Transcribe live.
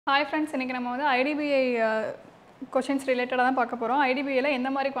Hi friends, இன்னைக்கு நம்ம வந்து IDBI questions related தான் பார்க்க போறோம். IDBI ல எந்த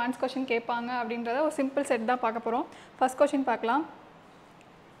மாதிரி quants question கேட்பாங்க அப்படிங்கறத ஒரு simple set தான் பார்க்க போறோம். First question பார்க்கலாம்.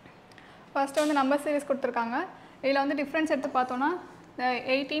 First வந்து number series கொடுத்திருக்காங்க. இதுல வந்து difference எடுத்து பார்த்தோம்னா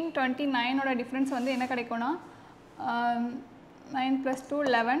 18 29 ஓட difference வந்து என்ன கிடைக்கும்னா 9 + 2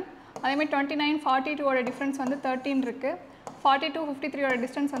 11. அதே மாதிரி 29 42 ஓட difference வந்து 13 இருக்கு. 42 53 ஓட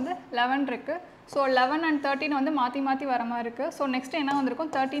distance வந்து 11 இருக்கு. So 11 and 13 வந்து மாத்தி வர மாதிரி இருக்கு. So next என்ன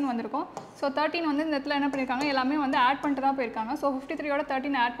வந்திருக்கும் 13 வந்திருக்கும். So 13 வந்து இந்த இடத்துல என்ன பண்ணிருக்காங்க எல்லாமே வந்து ஆட் பண்ணிட்டு தான் போயிருக்காங்க. So 53 ஓட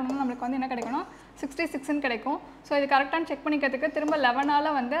 13 ஆட் பண்ணனும் நமக்கு வந்து என்ன கிடைக்கும்னா 66 ன்னு கிடைக்கும். So இது கரெக்ட்டானு செக் பண்ணிக்கிறதுக்கு திரும்ப 11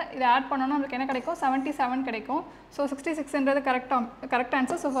 ஆல வந்து இத ஆட் பண்ணனும் நமக்கு என்ன கிடைக்கும் 77 கிடைக்கும். So 66 ன்றது correct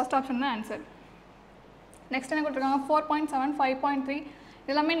answer. So first option தான் ஆன்சர். நெக்ஸ்ட் என்ன கொடுத்திருக்காங்க 4.7 5.3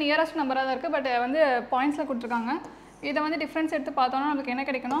 எல்லாமே நியரஸ்ட் நம்பரா தான் இருக்கு. பட் வந்து பாயிண்ட்ஸ்ல கொடுத்திருக்காங்க. இத வந்து டிஃபரன்ஸ் எடுத்து பார்த்தோம்னா நமக்கு என்ன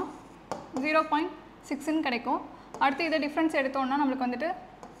கிடைக்கும்னா 0.6 ன்னு கிடைக்கும். அடுத்து இத டிஃபரன்ஸ் எடுத்தோம்னா நமக்கு வந்துட்டு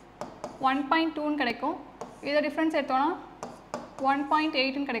 1.2 ன்னு கிடைக்கும். இத டிஃபரன்ஸ் எடுத்தோம்னா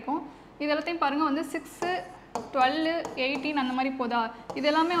 1.8 ன்னு கிடைக்கும். இதெல்லாம் பாருங்க வந்து 6 12 18 அந்த மாதிரி போதா. இது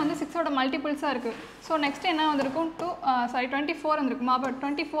எல்லாமே வந்து 6 ஓட மல்டிபிள்ஸா இருக்கு. சோ நெக்ஸ்ட் என்ன வந்திருக்கும் 24 வந்திருக்குமா. பட்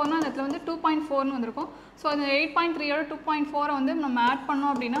 24 னா அதுல வந்து 2.4 ன்னு வந்திருக்கும். சோ அந்த 8.3 ஓட 2.4 வந்து நம்ம ஆட்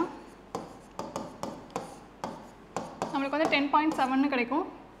பண்ணோம் அப்படினா நமக்கு வந்து 10.7 ன்னு கிடைக்கும்.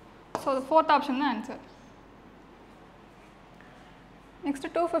 So the fourth option is the answer. Next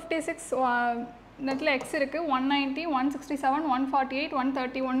 256 நெட்ல x இருக்கு 190 167 148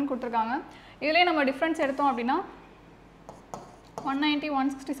 131 கொடுத்திருக்காங்க. இதிலே நம்ம டிஃபரன்ஸ் எடுத்தோம் அப்படினா 190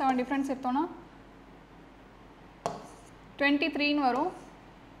 167 டிஃபரன்ஸ் எடுத்தோம்னா 23 ன்னு வரும்.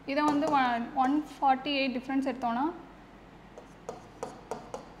 இத வந்து 148 டிஃபரன்ஸ் எடுத்தோம்னா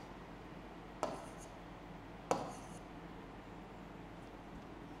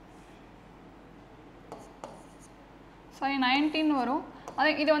sorry 19 வரும்.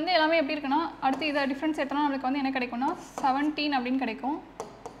 இது வந்து எல்லாமே எப்படி இருக்குனா அடுத்து இத டிஃபரன்ஸ் எடுத்தா நமக்கு வந்து என்ன கிடைக்கும்னா 17 அப்படினு கிடைக்கும்.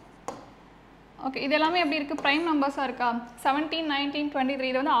 ஓகே இது எல்லாமே எப்படி இருக்கு பிரைம் நம்பர்ஸா இருக்கா 17 19 23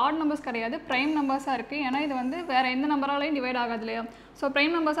 இது வந்து ஆட் நம்பர்ஸ் கிடையாது பிரைம் நம்பர்ஸா இருக்கு. ஏனா இது வந்து வேற எந்த நம்பராலயும் டிவைட் ஆகாது இல்லையா. சோ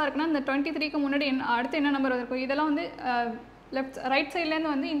பிரைம் நம்பர்ஸா இருக்குனா இந்த 23 க்கு முன்னாடி அடுத்து என்ன நம்பர் இருக்கும் இதெல்லாம் வந்து லெஃப்ட் ரைட் சைடுல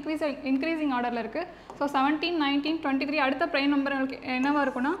இருந்து வந்து இன்கிரீசிங் ஆர்டர்ல இருக்கு. சோ 17 19 23 அடுத்த பிரைம் நம்பர் என்னவா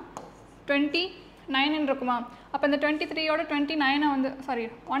இருக்கும்னா 29 ன்னு இருக்குமா. அப்ப இந்த 23 ஓட 29 வந்து சாரி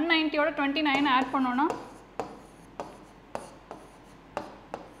 190 ஓட 29 ஆட் பண்ணோம்னா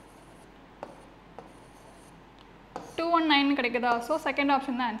 219 கிடைக்குதா. சோ செகண்ட்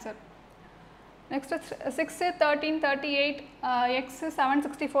ஆப்ஷன் தான் ஆன்சர். நெக்ஸ்ட் 6 13 38 x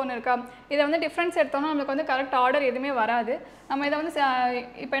 764 ன்னு இருக்கா. இத வந்து டிஃபரன்ஸ் எடுத்தோம்னா நமக்கு வந்து கரெக்ட் ஆர்டர் எதுமே வராது. நம்ம இத வந்து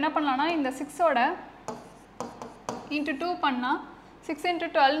இப்போ என்ன பண்ணலாம்னா இந்த 6 ஓட into 2 பண்ணா 6 into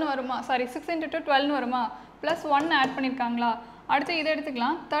 12 ன்னு வருமா சாரி 6 into 2 12 ன்னு வருமா plus 1 ஆட் பண்ணிருக்காங்களா. அடுத்து இத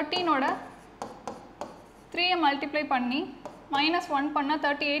எடுத்துக்கலாம் 13 ஓட 3 ஐ மல்டிப்ளை பண்ணி -1 பண்ணா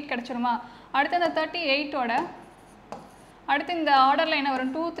 38 கிடைச்சிருமா. அடுத்து இந்த 38 ஓட அடுத்து இந்த ஆர்டர்ல என்ன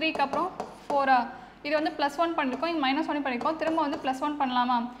வரும் 2 3 க்கு அப்புறம் 4 இது வந்து +1 பண்ணிருக்கோம் இங்க -1 பண்ணிருக்கோம் திரும்ப வந்து +1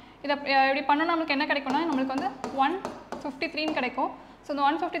 பண்ணலாமா. இத இப்படி பண்ணனும் நமக்கு என்ன கிடைக்கும்னா நமக்கு வந்து 153 ன்னு கிடைக்கும். சோ இந்த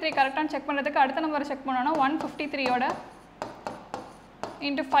 153 கரெக்ட்டானு செக் பண்றதுக்கு அடுத்த நம்பரை செக் பண்ணனும்னா 153 ஓட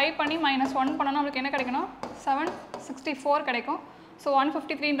into 5 பண்ணி -1 பண்ணனும் நமக்கு என்ன கிடைக்கும்னா 764 கிடைக்கும். சோ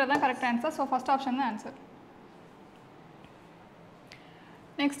 153 ன்றது தான் correct answer. So first option தான் ஆன்சர்.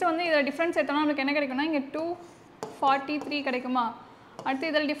 நெக்ஸ்ட் வந்து இத டிஃபரன்ஸ் எடுத்தோம்னா நமக்கு என்ன கிடைக்கும்னா இங்க 243 கிடைக்குமா. அடுத்து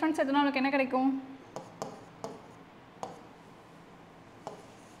இதல டிஃபரன்ஸ் எடுத்தோம்னா நமக்கு என்ன கிடைக்கும்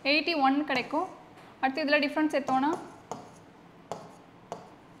 81 கிடைக்கும். அடுத்து இதல டிஃபரன்ஸ் எடுத்தோம்னா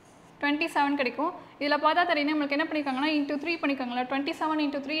 27 கிடைக்கும். இதல பார்த்தா தெரியும் நமக்கு என்ன பண்ணிருக்காங்கன்னா into 3 பண்ணிருக்காங்களா 27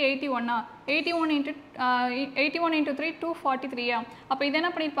 into 3 81 81 into 3 243 அப்ப இது என்ன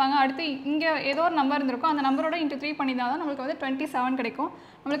பண்ணிருப்பாங்க அடுத்து இங்க ஏதோ ஒரு நம்பர் இருந்திருக்கும் அந்த நம்பரோட into 3 பண்ணினா தான் நமக்கு வந்து 27 கிடைக்கும்.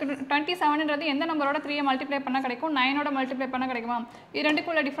 நமக்கு 27 ன்றது எந்த நம்பரோட 3 ஐ மல்டிப்ளை பண்ணா கிடைக்கும் 9 ஓட மல்டிப்ளை பண்ணா கிடைக்குமா. இது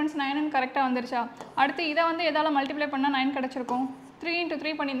ரெண்டுக்குள்ள டிஃபரன்ஸ் 9 ன்னு கரெக்ட்டா வந்துருச்சா. அடுத்து இத வந்து எதால மல்டிப்ளை பண்ணா 9 கிடைச்சிருக்கும் 3 into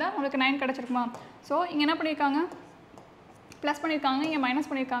 3 பண்ணினா உங்களுக்கு 9 கிடைச்சிருக்குமா. சோ இங்க என்ன பண்ணிருக்காங்க ப்ளஸ் பண்ணிருக்காங்க இங்க மைனஸ்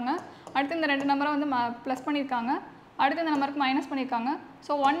பண்ணிருக்காங்க. அடுத்து இந்த ரெண்டு நம்பரை வந்து ப்ளஸ் பண்ணிருக்காங்க அடுத்து இந்த நம்பருக்கு மைனஸ் பண்ணிருக்காங்க.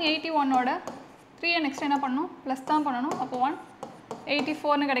 சோ 181 ஓட 3 நெக்ஸ்ட் என்ன பண்ணனும் ப்ளஸ் தான் பண்ணனும். அப்ப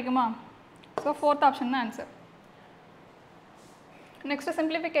 184 ன்னு கிடைக்குமா. சோ fourth ஆப்ஷன் தான் ஆன்சர். நெக்ஸ்ட்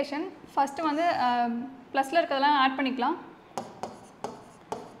சிம்பிளிஃபிகேஷன் ஃபர்ஸ்ட் வந்து ப்ளஸ்ல இருக்கதெல்லாம் ஆட் பண்ணிக்கலாம்.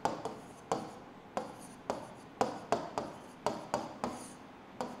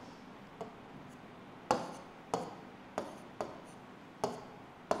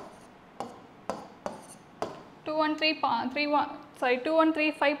 Sorry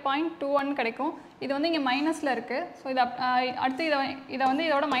 2135.21 கிடைக்கும். இது வந்து இங்கே மைனஸில் இருக்குது. ஸோ இதை அடுத்து இதை வந்து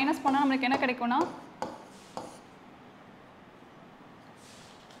இதோட மைனஸ் பண்ணால் நம்மளுக்கு என்ன கிடைக்கும்னா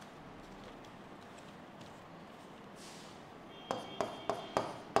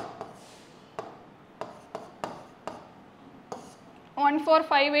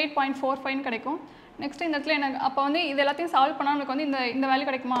 1458.45 கிடைக்கும். நெக்ஸ்ட் இந்த இடத்துல எனக்கு அப்போ வந்து இது எல்லாத்தையும் சால்வ் பண்ணால் நமக்கு வந்து இந்த வேல்யூ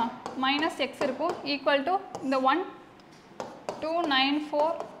கிடைக்குமா, மைனஸ் எக்ஸ் இருக்கும் ஈக்குவல் டு இந்த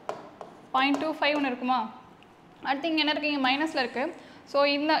 1294.25 ஒன்று இருக்குமா. அடுத்து இங்கே என்ன இருக்குது, இங்கே மைனஸில் இருக்குது. ஸோ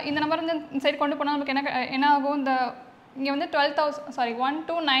இந்த நம்பர் வந்து இந்த சைடு கொண்டு போனால் நமக்கு என்ன ஆகும், இந்த இங்கே வந்து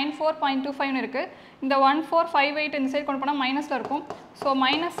 1294.25 இருக்குது. இந்த 1458 இந்த சைடு கொண்டு போனால் மைனஸில் இருக்கும். So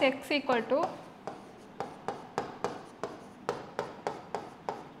minus X equal to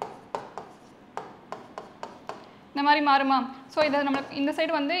இந்த மாதிரி மாறுமா. ஸோ இதை நம்மளுக்கு இந்த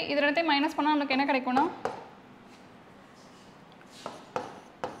சைடு வந்து இது ரெண்டையும் மைனஸ் பண்ணால் நமக்கு என்ன கிடைக்கும்னா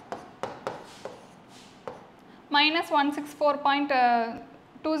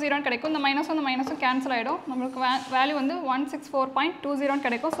 -164.20 கிடைக்கும். இந்த மைனஸும் கேன்சல் ஆகிடும். நம்மளுக்கு வேல்யூ வந்து 164.20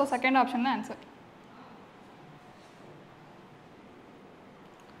 கிடைக்கும். ஸோ செகண்ட் ஆப்ஷன் தான் ஆன்சர்.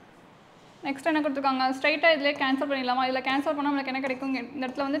 நெக்ஸ்ட் என்ன கொடுத்துருக்காங்க, ஸ்ட்ரைட்டாக இதிலே கேன்சல் பண்ணிடலாமா. இதில் கேன்சல் பண்ணால் நம்மளுக்கு என்ன கிடைக்கும், இந்த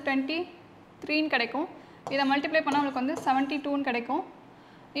இடத்துல வந்து 23 கிடைக்கும். இதை மல்டிப்ளை பண்ணால் நம்மளுக்கு வந்து 72 கிடைக்கும்.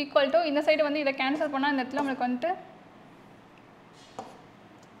 ஈக்குவல் டு இந்த சைடு வந்து இதை கேன்சல் பண்ணால் இந்த இடத்துல நம்மளுக்கு வந்துட்டு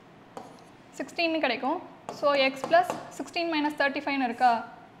 16 கிடைக்கும். ஸோ எக்ஸ் ப்ளஸ் 16 - 35 இருக்கா.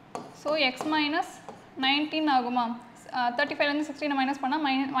 ஸோ எக்ஸ் மைனஸ் 19 ஆகுமா. 35லேருந்து 16 மைனஸ் பண்ணால்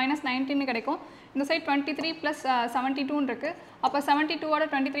 -19 கிடைக்கும். இந்த சைடு 23 + 72 இருக்குது. அப்போ 72ஓட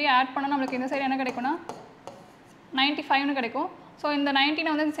 23 ஆட் பண்ணால் நம்மளுக்கு இந்த சைடு என்ன கிடைக்கும்னா 95 கிடைக்கும். ஸோ இந்த 19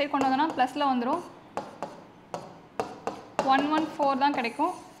 வந்து இந்த சைடு கொண்டு வந்தோன்னா ப்ளஸில் வந்துடும், 114 தான்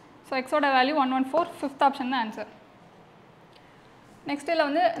கிடைக்கும். ஸோ எக்ஸோட வேல்யூ 114, ஃபிஃப்த் ஆப்ஷன் தான் ஆன்சர். நெக்ஸ்ட் இதில்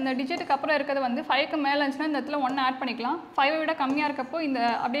வந்து இந்த டிஜிட்டுக்கு அப்புறம் இருக்கிறது வந்து 5க்கு மேலே இருந்துச்சுன்னா இந்த இடத்துல 1 ஆட் பண்ணிக்கலாம். 5ஐ விட கம்மியாக இருக்கப்போ இந்த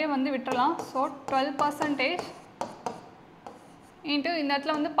அப்படியே வந்து விட்டுறலாம். ஸோ 12% இன்ட்டு இந்த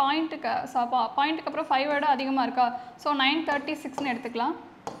இடத்துல வந்து பாயிண்ட்டுக்கு அப்புறம் 5 விட அதிகமாக இருக்கா. ஸோ 936ன்னு எடுத்துக்கலாம்.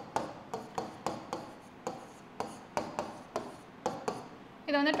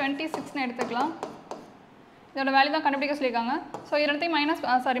 இதை வந்து 26ன்னு எடுத்துக்கலாம். இதோட வேல்யூ தான் கண்டுபிடிக்க சொல்லியிருக்காங்க. ஸோ இது ரெண்டையும்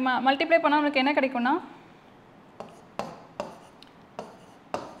மல்டிப்ளை பண்ணால் நமக்கு என்ன கிடைக்கும்னா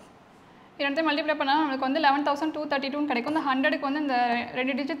மல்டிப்ளை பண்ணால் நம்மளுக்கு வந்து 11,232 கிடைக்கும். இந்த 100க்கு வந்து இந்த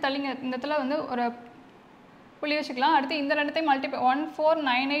 2 டிஜிட் தள்ளிங்க இந்த இடத்துல வந்து ஒரு புள்ளி வச்சுக்கலாம். அடுத்து இந்த ரெண்டுத்தையும்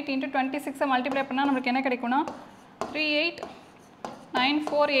 1498 × 26 மல்டிப்ளை பண்ணால் நம்மளுக்கு என்ன கிடைக்கும்னா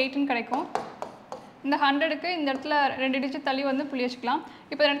 38948 கிடைக்கும். இந்த 100க்கு இந்த இடத்துல 2 டிஜிட் தள்ளி வந்து புள்ளி வச்சுக்கலாம்.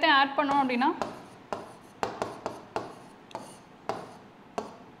 இப்போ ரெண்டுத்தையும் ஆட் பண்ணோம் அப்படின்னா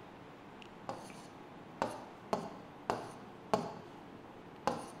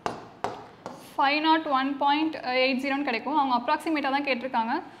 501.80 கிடைக்கும். அவங்க அப்ராக்சிமேட்டாக தான்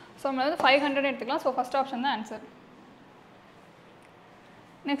கேட்டிருக்காங்க. ஸோ நம்ம வந்து 500 எடுத்துக்கலாம். ஸோ ஃபஸ்ட் ஆப்ஷன் தான் ஆன்சர்.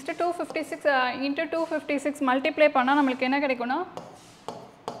 நெக்ஸ்ட்டு 256 × 256 மல்டிப்ளை பண்ணால் நம்மளுக்கு என்ன கிடைக்கும்னா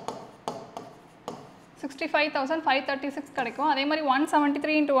 65,536 கிடைக்கும். அதே மாதிரி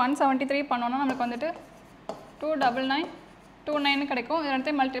 173 × 173 பண்ணோன்னா நம்மளுக்கு வந்துட்டு 29929 கிடைக்கும். இது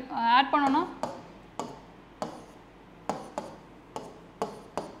ரெண்டையும் ஆட் பண்ணோன்னா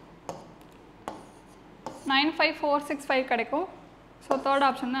 95465 கிடைக்கும். ஸோ தேர்ட்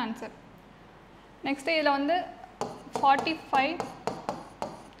ஆப்ஷன் தான் ஆன்சர். நெக்ஸ்ட்டு இதில் வந்து 45%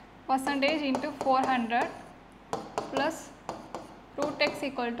 × 400 + √x =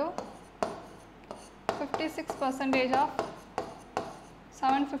 56% of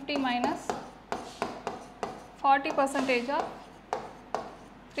 750 minus 40% of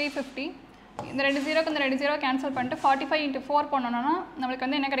 350. இந்த 2 0க்கு இந்த 2 0 கேன்சல் பண்ணிட்டு 45 × 4 பண்ணோன்னா நம்மளுக்கு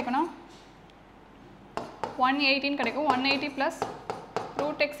வந்து என்ன கிடைக்கும்னா 118 கிடைக்கும். 180 +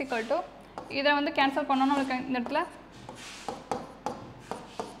 √x = இதை வந்து கேன்சல் பண்ணோன்னா நம்மளுக்கு இந்த இடத்துல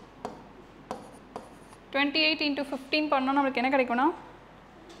 28 × 15 பண்ணோன்னா நம்மளுக்கு என்ன கிடைக்கும்னா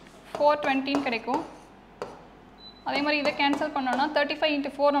 420 கிடைக்கும். அதே மாதிரி இதை கேன்சல் பண்ணோன்னா 35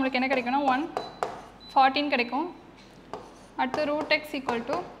 × 4 நம்மளுக்கு என்ன கிடைக்கும்னா 114 கிடைக்கும். அடுத்து √x =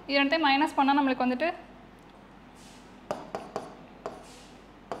 இது ரெண்டையும் மைனஸ் பண்ணால் நம்மளுக்கு வந்துட்டு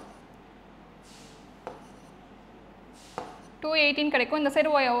 218 கிடைக்கும். இந்த சைடு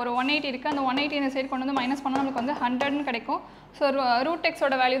ஒரு 180 இருக்குது. அந்த 180 இந்த சைடு கொண்டு வந்து மைனஸ் பண்ணால் நம்மளுக்கு வந்து 100ன்னு கிடைக்கும். ஸோ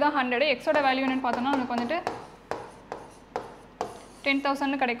 √xோட வேல்யூ தான் 100. எக்ஸோட வேல்யூ என்னென்னு பார்த்தோம்னா நம்மளுக்கு வந்துட்டு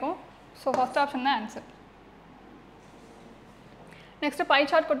 10,000 கிடைக்கும். ஸோ ஃபஸ்ட் ஆப்ஷன் தான் ஆன்சர். நெக்ஸ்ட்டு பை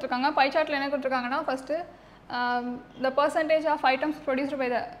சார்ட் கொடுத்துருக்காங்க. பை சார்ட்டில் என்ன கொடுத்துருக்காங்கன்னா first the percentage of items produced by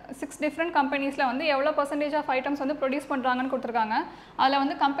the 6 different companiesல வந்து எவ்வளோ percentage of items வந்து ப்ரொடியூஸ் பண்ணுறாங்கன்னு கொடுத்துருக்காங்க. அதில்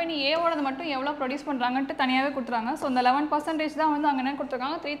வந்து கம்பெனி ஏவோடது மட்டும் எவ்வளோ ப்ரொடியூஸ் பண்ணுறாங்கன்ட்டு தனியாகவே கொடுத்துருக்காங்க. ஸோ இந்த 11% தான் வந்து அங்கே என்ன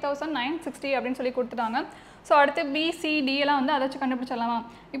கொடுத்துருக்காங்க 3960 அப்படின்னு சொல்லி கொடுத்துட்டாங்க. ஸோ அடுத்து பிசிடி எல்லாம் வந்து அதை வச்சு கண்டுபிடிச்சிடலாமா?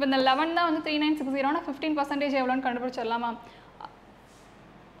 இப்போ இந்த 11 தான் வந்து 3960னா 15% எவ்வளோன்னு கண்டுபிடிச்சிடலாமா?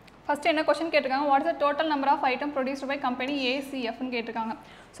 ஃபஸ்ட்டு என்ன கொஸ்டின் கேட்டிருக்காங்க, what is the total number of item produced by company ஏசிஎஃப்னு கேட்டிருக்காங்க.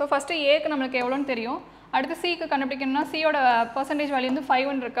 ஸோ ஃபஸ்ட்டு ஏக்கு நம்மளுக்கு எவ்வளோன்னு தெரியும். அடுத்து சிக்கு கண்டுபிடிக்கணும்னா சியோட பர்சன்டேஜ் வேல்யூ வந்து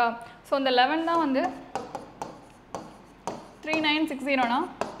 5 இருக்கா. ஸோ இந்த 11 தான் வந்து 3960னா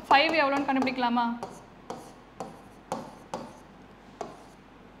 5 எவ்வளோன்னு கண்டுபிடிக்கலாமா?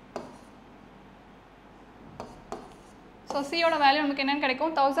 ஸோ சியோட வேல்யூ நமக்கு என்னென்னு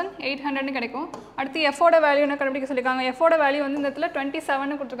கிடைக்கும் 1800 கிடைக்கும். அடுத்து எஃபோட வேல்யூ என்ன கண்டுபிடிக்க சொல்லியிருக்காங்க. எஃபோட வேல்யூ வந்து இந்த இடத்துல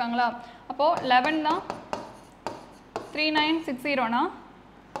 27 கொடுத்துருக்காங்களா. அப்போது 11 தான் 3960னா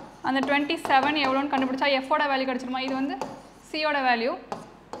அந்த 27 எவ்வளோன்னு கண்டுபிடிச்சா எஃபோட வேல்யூ கிடச்சிருமா? இது வந்து சியோட வேல்யூ.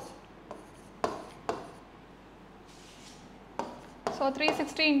 ஸோ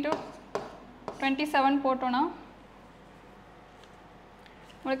 360 × 27 போட்டோன்னா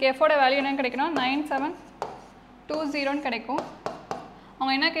உங்களுக்கு எஃபோட வேல்யூ என்ன கிடைக்கணும் 9720 கிடைக்கும்.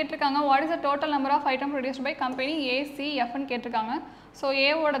 அவங்க என்ன கேட்டிருக்காங்க, what is the total number of item produced by company ஏசிஎஃப்னு கேட்டிருக்காங்க. ஸோ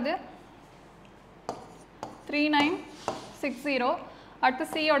ஏவோடது 3960, அடுத்து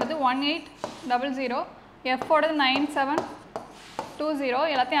சியோடது 1800, எஃபோடது 9720.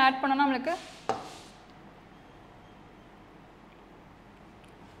 எல்லாத்தையும் ஆட் பண்ணோன்னா நம்மளுக்கு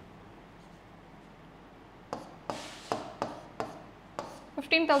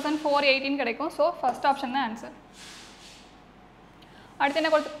 15,418 கிடைக்கும். ஸோ ஃபர்ஸ்ட் ஆப்ஷன் தான் ஆன்சர். அடுத்து என்ன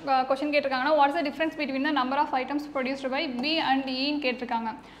question கேட்டிருக்காங்கன்னா, what is the difference between the number of items produced by B and இன்னு கேட்டிருக்காங்க.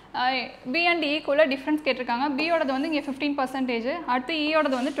 பி அண்ட் இக்குள்ள டிஃப்ரென்ஸ் கேட்டிருக்காங்க. பியோடது வந்து இங்கே 15%, அடுத்து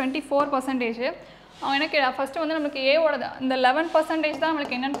இயோடது வந்து 24%. அவன் என்ன ஃபஸ்ட்டு வந்து நமக்கு ஏவோடது இந்த 11% தான்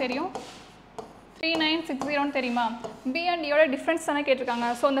நம்மளுக்கு என்னென்னு தெரியும் 3960 தெரியுமா. பி அண்ட் இயோட டிஃப்ரென்ஸ் தானே கேட்டிருக்காங்க.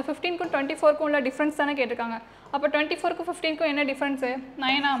 ஸோ இந்த 15க்கும் 24க்கும் உள்ள டிஃப்ரென்ஸ் தானே கேட்டிருக்காங்க. அப்போ 24க்கும் 15க்கும் என்ன டிஃப்ரென்ஸு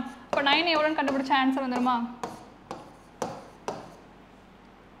 9ஆ. இப்போ 9 எவ்வளோன்னு கண்டுபிடிச்ச ஆன்சர் வந்துடுமா?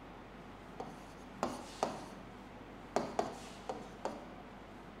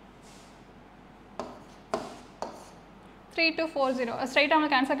 ஸ்ட்ரைட்டாக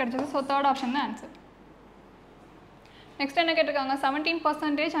நம்மளுக்கு ஆன்சர் கிடச்சிது. ஸோ தேர்ட் ஆப்ஷன் தான் ஆன்சர். நெக்ஸ்ட் என்ன கேட்டிருக்காங்க,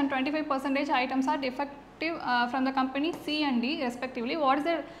 17% and 25% items are defective from the company C and D respectively. What is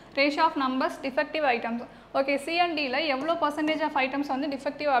the ratio of numbers defective items? Okay, C and Dயில் எவ்வளோ பர்சன்டேஜ் ஆஃப் ஐட்டம்ஸ் வந்து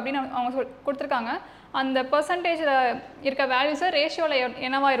defective அப்படின்னு அவங்க கொடுத்துருக்காங்க. அந்த பர்சன்டேஜில் இருக்க வேல்யூஸை ரேஷியோவில்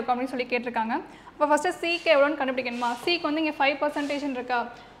என்னவா இருக்கும் அப்படின்னு சொல்லி கேட்டிருக்காங்க. அப்போ ஃபஸ்ட்டு சிக்கு எவ்வளோன்னு கண்டுபிடிக்கணுமா. சிக்கு வந்து இங்கே 5% இருக்கா.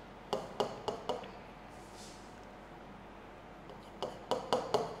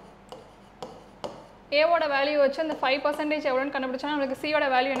 ஏவோட வேல்யூ வச்சு அந்த 5% எவ்வளோன்னு கண்டுபிடிச்சோன்னா நம்மளுக்கு சியோட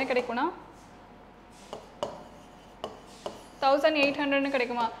வேல்யூ என்ன கிடைக்கும்னா 1800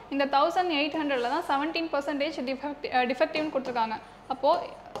 கிடைக்குமா. இந்த 1800ல் தான் 17% டிஃபெக்டிவ்னு கொடுத்துருக்காங்க. அப்போது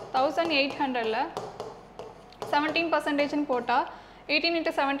 1800ல் 17%ன்னு போட்டால் 18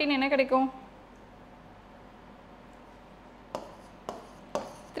 × 17 என்ன கிடைக்கும்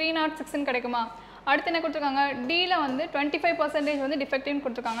 306 கிடைக்குமா. அடுத்து என்ன கொடுத்துருக்காங்க, டியில் வந்து 25% வந்து டிஃபெக்டிவ்னு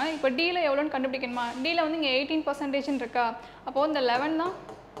கொடுத்துருக்காங்க. இப்போ டியில் எவ்வளோன்னு கண்டுபிடிக்கணுமா. டியில் வந்து இங்கே 18% இருக்கா. அப்போது இந்த 11 தான்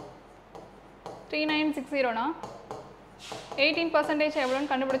 3960னா 18%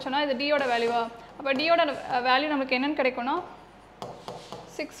 எவ்வளோன்னு கண்டுபிடிச்சோன்னா இது டியோட வேல்யூவா. அப்போ டியோட வேல்யூ நமக்கு என்னென்னு கிடைக்கும்னா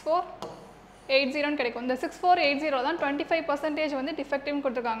 6480 கிடைக்கும். இந்த 6480 தான் 25% வந்து டிஃபெக்டிவ்னு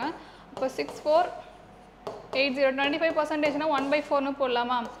கொடுத்துருக்காங்க. இப்போ 6480 25%னா 1/4ன்னு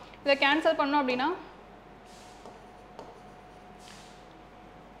போடலாமா. இதை கேன்சல் பண்ணோம் அப்படின்னா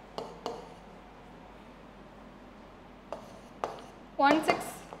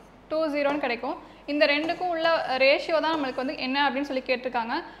 1620 கிடைக்கும். இந்த ரெண்டுக்கும் உள்ள ரேஷியோ தான் நம்மளுக்கு வந்து என்ன அப்படின்னு சொல்லி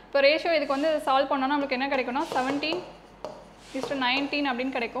கேட்டிருக்காங்க. இப்போ ரேஷியோ இதுக்கு வந்து சால்வ் பண்ணோன்னா நம்மளுக்கு என்ன கிடைக்கும்னா 17:19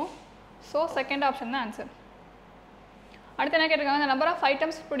 அப்படின்னு கிடைக்கும். ஸோ செகண்ட் ஆப்ஷன் தான் ஆன்சர். அடுத்து என்ன கேட்டிருக்காங்க, the number of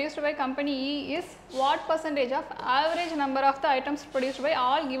items produced by company E is what percentage of average number of the items produced by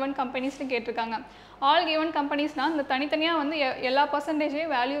all given companiesனு கேட்டிருக்காங்க. ஆல் கிவன் கம்பெனிஸ்னால் இந்த தனித்தனியாக வந்து எல்லா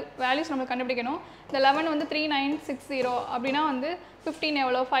பர்சன்டேஜையும் வேல்யூஸ் நம்மளுக்கு கண்டுபிடிக்கணும். இந்த 11 வந்து 3960 அப்படின்னா வந்து 15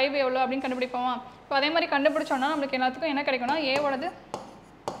 எவ்வளோ 5 எவ்வளோ அப்படின்னு கண்டுபிடிப்போமா. இப்போ அதே மாதிரி கண்டுபிடிச்சோன்னா நம்மளுக்கு எல்லாத்துக்கும் என்ன கிடைக்கும்னா ஏவோடது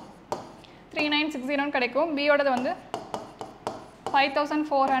 3960 கிடைக்கும், பியோடது வந்து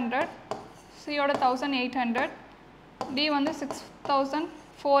 5400, சியோட 1800, டி வந்து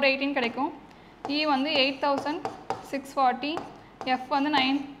 6418 கிடைக்கும், இ வந்து 8640, எஃப் வந்து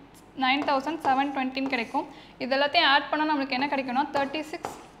 9720 கிடைக்கும். இது எல்லாத்தையும் ஆட் பண்ணால் நம்மளுக்கு என்ன கிடைக்கும்னா 36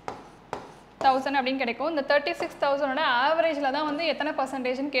 1000 அப்படின்னு கிடைக்கும். இந்த 36,000 ஆவரேஜில் தான் வந்து எத்தனை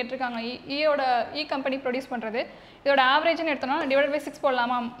பர்சன்டேஜ்னு கேட்டிருக்காங்க. இ கம்பெனி ப்ரொடியூஸ் பண்ணுறது. இதோட ஆவரேஜ்னு எடுத்தோம்னா டிவைட் பை 6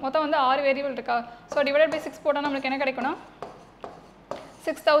 போடலாமா? மொத்தம் வந்து 6 வேரியபிள் இருக்கா. ஸோ டிவைட் பை 6 போட்டால் நம்மளுக்கு என்ன கிடைக்கும்னா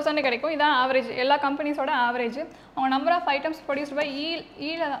 6000 கிடைக்கும். இதான் ஆவரேஜ், எல்லா கம்பெனிஸோட ஆவரேஜ். அவங்க number of items produced by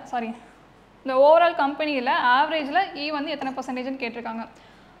இந்த ஓவரால் கம்பெனியில் ஆவரேஜில் இ வந்து எத்தனை பர்சன்டேஜ்னு கேட்டிருக்காங்க.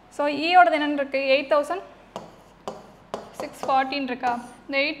 ஸோ ஈயோடது என்னென்னு இருக்குது, 8640 இருக்கா.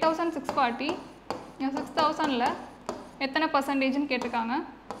 இந்த 8640 6000ல் எத்தனை பர்சன்டேஜ்னு கேட்டிருக்காங்க.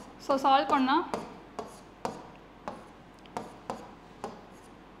 ஸோ சால்வ் பண்ணால்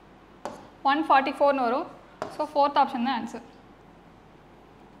 144ன்னு வரும். ஸோ 4th ஆப்ஷன் தான் answer.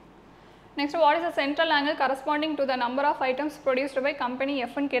 Next, what is the central angle corresponding to the number of items produced by company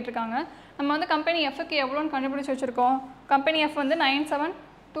F ன்னு கேட்டிருக்காங்க. நம்ம வந்து கம்பெனி Fக்கு எவ்வளோன்னு கண்டுபிடிச்சி வச்சுருக்கோம். கம்பெனி F வந்து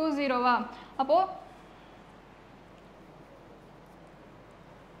 9720வா. அப்போது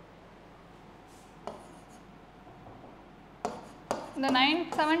இந்த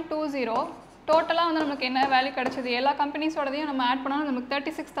 9720 டோட்டலாக வந்து நமக்கு என்ன வேல்யூ கிடச்சிது, எல்லா கம்பெனிஸோடதையும் நம்ம ஆட் பண்ணாலும் நமக்கு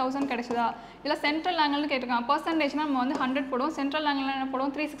 36,000 கிடச்சிதா. இல்லை சென்ட்ரல் ஆங்கிள்னு கேட்டிருக்காங்க. பர்சன்டேஜ்னால் நம்ம வந்து 100 போடுவோம், சென்ட்ரல் ஆங்கிள் என்ன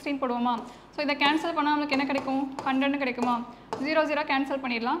போடுவோம், 316 போடுவோமா. ஸோ இதை கேன்சல் பண்ணால் நமக்கு என்ன கிடைக்கும், 100ன்னு கிடைக்குமா. 0 கேன்சல்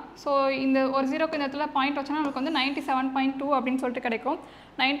பண்ணிடலாம். ஸோ இந்த ஒரு 0க்கு இந்த இடத்துல பாயிண்ட் வச்சோன்னா நமக்கு வந்து 97.2 அப்படின்னு சொல்லிட்டு கிடைக்கும்.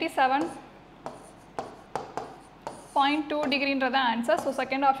 97.2 டிகிரின்றது ஆன்சர். ஸோ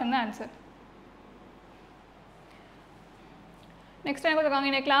செகண்ட் ஆப்ஷன் தான் answer. Next time,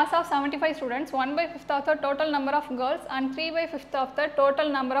 in a class of 75 students, 1/5 of the total number of girls and 3/5 of the total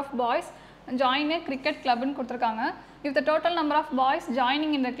number of boys join a cricket club ன்னு கொடுத்துருக்காங்க. If the total number of boys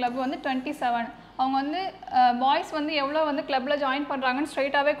joining in the club வந்து 27, அவங்க வந்து boys வந்து எவ்வளோ வந்து கிளப்பில் join பண்ணுறாங்கன்னு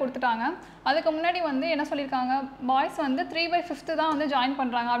ஸ்ட்ரைட்டாகவே கொடுத்துட்டாங்க. அதுக்கு முன்னாடி வந்து என்ன சொல்லியிருக்காங்க, பாய்ஸ் வந்து 3/5 தான் வந்து ஜாயின்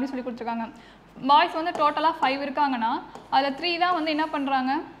பண்ணுறாங்க அப்படின்னு சொல்லி கொடுத்துருக்காங்க. பாய்ஸ் வந்து டோட்டலாக 5 இருக்காங்கன்னா அதில் 3 தான் வந்து என்ன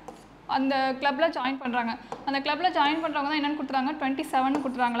பண்ணுறாங்க, அந்த கிளப்பில் ஜாயின் பண்ணுறாங்க. அந்த கிளப்பில் ஜாயின் பண்ணுறவங்க தான் என்னென்னு கொடுத்துறாங்க, 27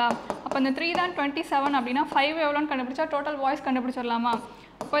 கொடுத்துறாங்களா. அப்போ இந்த 3 தான் 27 அப்படின்னா 5 எவ்வளோன்னு கண்டுபிடிச்சா டோட்டல் பாய்ஸ் கண்டுபிடிச்சிடலாமா.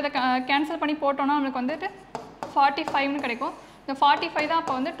 இப்போ இதை கேன்சல் பண்ணி போட்டோன்னா நம்மளுக்கு வந்துட்டு 45ன்னு கிடைக்கும். இந்த 45 தான்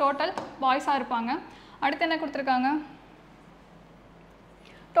அப்போ வந்து டோட்டல் பாய்ஸாக இருப்பாங்க. அடுத்து என்ன கொடுத்துருக்காங்க,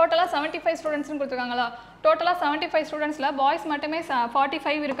 டோட்டலாக 75 ஸ்டூடெண்ட்ஸ்னு கொடுத்துருக்காங்களா. டோட்டலாக 75 ஸ்டூடெண்ட்ஸில் பாய்ஸ் மட்டுமே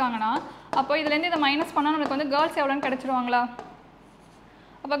 45 இருக்காங்கன்னா அப்போ இதுலேருந்து இதை மைனஸ் பண்ணால் நம்மளுக்கு வந்து கேர்ள்ஸ் எவ்வளோன்னு கிடச்சிருவாங்களா.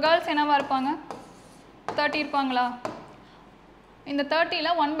 அப்போ கேர்ள்ஸ் என்னவா இருப்பாங்க, 30 இருப்பாங்களா. இந்த 30ல்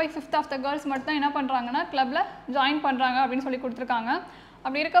 1/5 ஆஃப் த கேர்ள்ஸ் மட்டும் தான் என்ன பண்ணுறாங்கன்னா கிளப்பில் ஜாயின் பண்ணுறாங்க அப்படின்னு சொல்லி கொடுத்துருக்காங்க.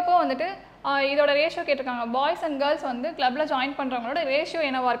 அப்படி இருக்கப்போ வந்துட்டு இதோட ரேஷியோ கேட்டிருக்காங்க. பாய்ஸ் அண்ட் கேர்ள்ஸ் வந்து கிளப்பில் ஜாயின் பண்ணுறவங்களோட ரேஷியோ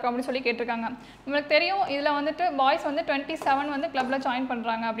என்னவாக இருக்கும் அப்படின்னு சொல்லி கேட்டிருக்காங்க. நம்மளுக்கு தெரியும் இதில் வந்துட்டு பாய்ஸ் வந்து 27 வந்து கிளப்பில் ஜாயின்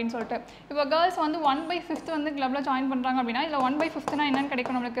பண்ணுறாங்க அப்படின்னு சொல்லிட்டு. இப்போ கேர்ள்ஸ் வந்து 1/5 வந்து கிளப்பில் ஜாயின் பண்ணுறாங்க அப்படின்னா இதில் 1/5னா என்னென்னு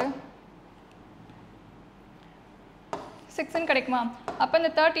கிடைக்கும், நம்மளுக்கு 6ன்னு கிடைக்குமா. அப்போ இந்த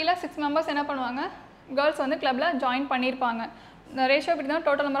 30ல் 6 மெம்பர்ஸ் என்ன பண்ணுவாங்க, கேர்ள்ஸ் வந்து கிளப்பில் ஜாயின் பண்ணியிருப்பாங்க. இந்த ரேஷியோ இப்படி தான்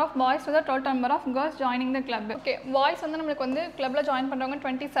total number of boys to the total number of girls joining the club. Okay, boys வந்து நம்மளுக்கு வந்து கிளப்பில் ஜாயின் பண்ணுறவங்க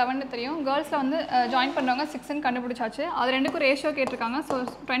 27ன்னு தெரியும். கேர்ள்ஸில் வந்து ஜாயின் பண்ணுறவங்க 6ன்னு கண்டுபிடிச்சாச்சு. அது ரெண்டுக்கும் ரேஷியோ கேட்டிருக்காங்க. ஸோ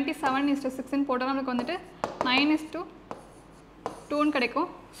 27:6ன்னு போட்டால் நம்மளுக்கு வந்துட்டு 9:2ன்னு கிடைக்கும்.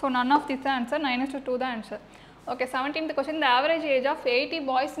 So none of this answer, 9:2 தான் answer. Okay, 17th question. The average age of 80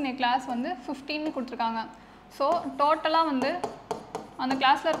 boys in class வந்து 15ன்னு கொடுத்துருக்காங்க. ஸோ டோட்டலாக வந்து அந்த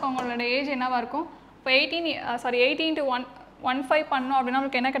கிளாஸில் இருக்கவங்களோட ஏஜ் என்னவாக இருக்கும். இப்போ 18 to 15 பண்ணோம் அப்படின்னா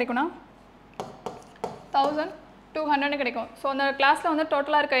நம்மளுக்கு என்ன கிடைக்கும்னா 1200 கிடைக்கும். ஸோ அந்த கிளாஸில் வந்து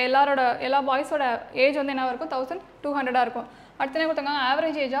டோட்டலாக இருக்க எல்லா பாய்ஸோட ஏஜ் வந்து என்னவாக இருக்கும், 1200 இருக்கும். அடுத்து என்ன கொடுத்துருக்காங்க,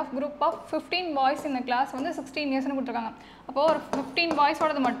 average age of group of 15 boys இந்த கிளாஸ் வந்து 16 இயர்ஸ்னு கொடுத்துருக்காங்க. அப்போது ஒரு 15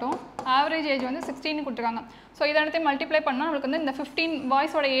 பாய்ஸோடது மட்டும் ஆவரேஜ் ஏஜ் வந்து 16 கொடுத்துருக்காங்க. ஸோ இதை ரெண்டுத்தையும் மல்டிப்ளை பண்ணால் நம்மளுக்கு வந்து இந்த 15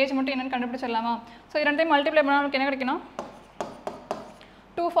 பாய்ஸோட ஏஜ் மட்டும் என்னென்னு கண்டுபிடிச்சிடலாமா. ஸோ இது ரெண்டுத்தையும் மல்டிப்ளை பண்ணால் நமக்கு என்ன கிடைக்குன்னா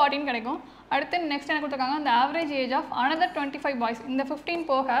 214 கிடைக்கும். அடுத்து நெக்ஸ்ட் என்ன கொடுத்துருக்காங்க, அந்த average age of another 25 boys. இந்த 15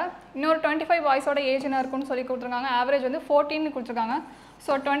 போக இன்னொரு 25 பாய்ஸோட ஏஜ் என்ன இருக்குன்னு சொல்லி கொடுத்துருக்காங்க. ஆவரேஜ் வந்து 14 கொடுத்துருக்காங்க.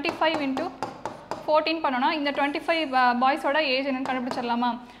 ஸோ 25 × 14 பண்ணோன்னா இந்த 25 பாய்ஸோட ஏஜ் என்னென்னு கண்டுபிடிச்சிடலாமா.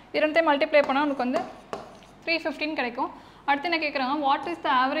 இது ரெண்டுத்தையும் மல்டிப்ளை பண்ணால் நமக்கு வந்து 315 கிடைக்கும். அடுத்து என்ன கேட்குறாங்க, what is the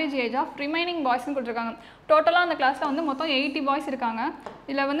average age of remaining பாய்ஸ்னு கொடுத்துருக்காங்க. டோட்டலாக அந்த கிளாஸில் வந்து மொத்தம் 80 பாய்ஸ் இருக்காங்க.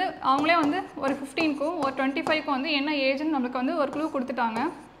 இதில் வந்து அவங்களே வந்து ஒரு 15க்கும் ஒரு 25க்கும் வந்து என்ன ஏஜ்னு நம்மளுக்கு வந்து ஒரு க்ளூ கொடுத்துட்டாங்க.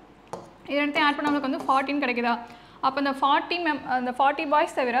 இது ரெண்டுத்தையும் ஆட் பண்ண நம்மளுக்கு வந்து 14 கிடைக்குதா. அப்போ இந்த 40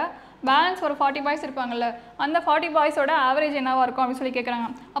 பாய்ஸ் தவிர பேலன்ஸ் ஒரு 40 பாய்ஸ் இருப்பாங்கல்ல, அந்த 40 பாய்ஸோட ஆவரேஜ் என்னவாக இருக்கும் அப்படின்னு சொல்லி கேட்குறாங்க.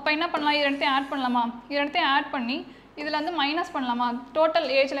 அப்போ என்ன பண்ணலாம், இது ரெண்டுத்தையும் ஆட் பண்ணலாமா. இது ரெண்டுத்தையும் ஆட் பண்ணி இதில் வந்து மைனஸ் பண்ணலாமா. டோட்டல்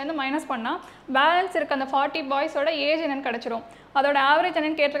ஏஜ்லேருந்து மைனஸ் பண்ணால் பேலன்ஸ் இருக்க அந்த 40 பாய்ஸோட ஏஜ் என்னென்னு கிடச்சிரும். அதோட ஆவரேஜ்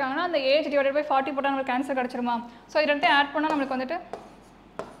என்னென்னு கேட்டிருக்காங்கன்னா அந்த ஏஜ் டிவைடட் பை 40 போட்டால் நம்மளுக்கு ஆன்சர் கிடச்சிருமா. ஸோ இது ரெண்டுத்தையும் ஆட் பண்ணால் நம்மளுக்கு வந்துட்டு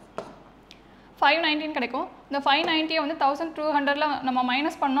 519 கிடைக்கும். இந்த 590 வந்து 1200ல நம்ம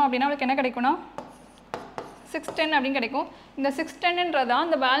மைனஸ் பண்ணோம் அப்படின்னா நமக்கு என்ன கிடைக்கும்னா 610 அப்படின்னு கிடைக்கும். இந்த 610ன்றது தான்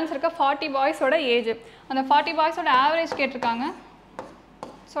இந்த பேலன்ஸ் இருக்க 40 பாய்ஸோட ஏஜ். அந்த 40 பாய்ஸோட ஆவரேஜ் கேட்டிருக்காங்க.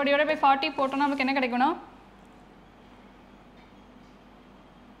 ஸோ டிவைட் பை 40 போட்டோம்னா நமக்கு என்ன கிடைக்கும்னா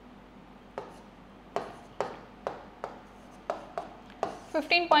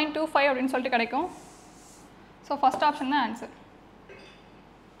 15.25 அப்படின்னு சொல்லிட்டு கிடைக்கும். ஸோ ஃபஸ்ட் ஆப்ஷன் தான் answer.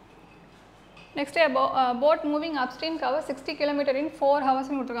 Next boat moving upstream cover 60 kilometre in 4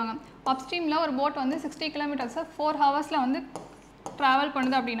 ஹவர்ஸ்னு கொடுத்துருக்காங்க. அப்ஸ்ட்ரீமில் ஒரு போட் வந்து 60 கிலோமீட்டர்ஸை 4 ஹவர்ஸில் வந்து ட்ராவல்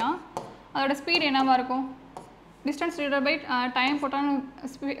பண்ணுது அப்படின்னா அதோட ஸ்பீட் என்னவாக இருக்கும்? டிஸ்டன்ஸ் டிவைடட் பை டைம் போட்டால்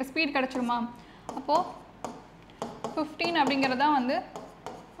ஸ்பீட் கிடச்சிருமா? அப்போது 15 அப்படிங்கிறது தான் வந்து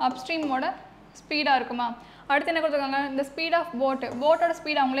அப்ஸ்ட்ரீமோட ஸ்பீடாக இருக்குமா? அடுத்து என்ன கொடுத்துருக்காங்க? இந்த ஸ்பீட் ஆஃப் போட்டோட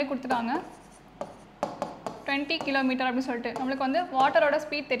ஸ்பீட் அவங்களே கொடுத்துருக்காங்க 20 கிலோமீட்டர் அப்படின்னு சொல்லிட்டு. நம்மளுக்கு வந்து வாட்டரோட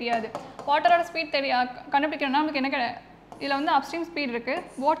ஸ்பீட் தெரியாது. வாட்டரோட ஸ்பீட் கண்டுபிடிக்கணும்னா நம்மளுக்கு என்ன இதில் வந்து அப்ஸ்ட்ரீம் ஸ்பீட் இருக்குது,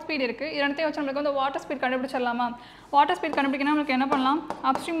 போட் ஸ்பீட் இருக்குது. இது ரெண்டையும் வச்சு நம்மளுக்கு வந்து வாட்டர் ஸ்பீட் கண்டுபிடிச்சிடலாமா? வாட்டர் ஸ்பீட் கண்டுபிடிக்கணும் நம்மளுக்கு என்ன பண்ணலாம்?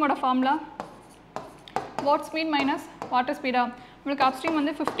 அப்ஸ்ட்ரீமோட formula boat speed minus water speedo. நம்மளுக்கு அப்ஸ்ட்ரீம்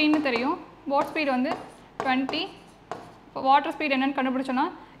வந்து 15 தெரியும், போட் ஸ்பீட் வந்து 20. இப்போ வாட்டர் ஸ்பீட் என்னென்னு கண்டுபிடிச்சோன்னா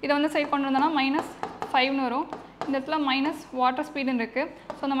இதை வந்து சைட் கொண்டு வந்தோன்னா -5ன்னு வரும். இந்த இடத்துல மைனஸ் வாட்டர் ஸ்பீடுன்னு இருக்குது.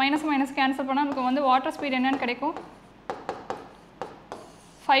 ஸோ அந்த மைனஸ் கேன்சல் பண்ணால் நமக்கு வந்து வாட்டர் ஸ்பீட் என்னென்னு கிடைக்கும்?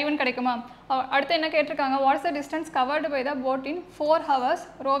 5ன்னு கிடைக்குமா? அடுத்து என்ன கேட்டிருக்காங்க? What is the distance covered by the boat in 4 hours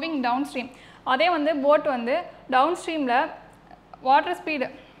roving down stream. அதே வந்து போட் வந்து down ஸ்ட்ரீமில் water speed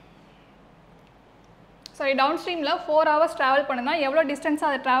down ஸ்ட்ரீமில் 4 hours travel பண்ணுனா எவ்வளோ டிஸ்டன்ஸாக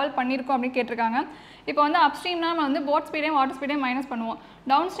அதை ட்ராவல் பண்ணியிருக்கோம் அப்படின்னு கேட்டிருக்காங்க. இப்போ வந்து அப் ஸ்ட்ரீம்னா நம்ம வந்து போட் ஸ்பீடையும் வாட்டர் ஸ்பீடையும் மைனஸ் பண்ணுவோம்.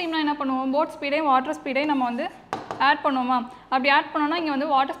 டவுன் ஸ்ட்ரீம்னா என்ன பண்ணுவோம்? போட் ஸ்பீடையும் வாட்டர் ஸ்பீடையும் நம்ம வந்து ஆட் பண்ணுவோமா? அப்படி ஆட் பண்ணோன்னா இங்கே வந்து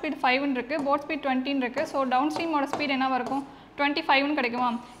வாட்டர் ஸ்பீட் 5ன்னு இருக்குது, போட் ஸ்பீட் 20ன்னு இருக்குது. ஸோ டவுன் ஸ்ட்ரீமோட ஸ்பீட் என்னவாக இருக்கும்? 25ன்னு கிடைக்குமா?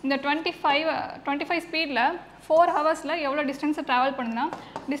 இந்த 25 ஸ்பீடில் 4 ஹவர்ஸில் எவ்வளோ டிஸ்டன்ஸை ட்ராவல் பண்ணுதுன்னா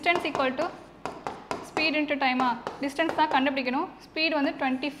distance equal to speed into டைமா? டிஸ்டன்ஸ் தான் கண்டுபிடிக்கணும். ஸ்பீட் வந்து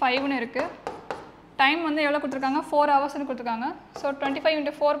 25ன்னு இருக்குது. டைம் வந்து எவ்வளோ கொடுத்துருக்காங்க? 4 ஹவர்ஸ்னு கொடுத்துருக்காங்க. ஸோ 25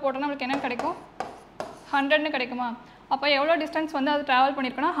 × 4 போட்டோன்னா நம்மளுக்கு என்ன கிடைக்கும்? 100ன்னு கிடைக்குமா? அப்போ எவ்வளோ டிஸ்டன்ஸ் வந்து அது ட்ராவல்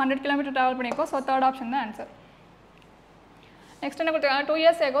பண்ணியிருக்கோன்னா 100 கிலோமீட்டர் ட்ராவல் பண்ணியிருக்கோம். ஸோ தேர்ட் ஆப்ஷன் தான் ஆன்சர். நெக்ஸ்ட் என்ன கொடுத்துருக்காங்க? 2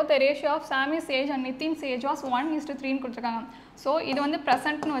 years ago the ratio of Sammy's age and Nitin's age was 1:3ன்னு கொடுத்துருக்காங்க. ஸோ இது வந்து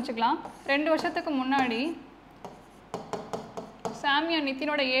ப்ரெசென்ட்னு வச்சுக்கலாம். 2 வருஷத்துக்கு முன்னாடி சாமி அண்ட்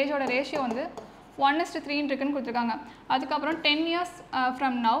நித்தினோட ஏஜோட ரேஷியோ வந்து 1:3 இருக்குன்னு கொடுத்துருக்காங்க. அதுக்கப்புறம் 10 years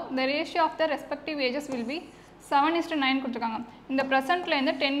from now the ratio of the respective ages will be 7:9 கொடுத்துருக்காங்க. இந்த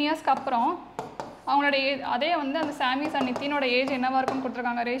ப்ரெசென்ட்லேருந்து 10 இயர்ஸ்க்கு அப்புறம் அவங்களோட ஏஜ் அதே வந்து அந்த சாமிஸ் அண்ட் நித்தினோட ஏஜ் என்னவாக இருக்குன்னு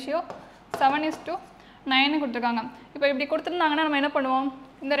கொடுத்துருக்காங்க. ரேஷியோ 7:9 கொடுத்துருக்காங்க. இப்போ இப்படி கொடுத்துருந்தாங்கன்னா நம்ம என்ன பண்ணுவோம்?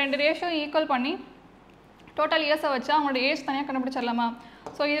 இந்த 2 ரேஷியோ ஈக்குவல் பண்ணி டோட்டல் இயர்ஸை வச்சு அவங்களோட ஏஜ் தனியாக கண்டுபிடிச்சிடலாமா?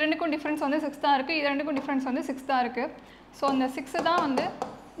 ஸோ இது ரெண்டுக்கும் டிஃப்ரென்ஸ் வந்து 6 தான் இருக்குது, இது ரெண்டுக்கும் டிஃப்ரென்ஸ் வந்து 6 தான் இருக்குது. ஸோ இந்த 6 தான் வந்து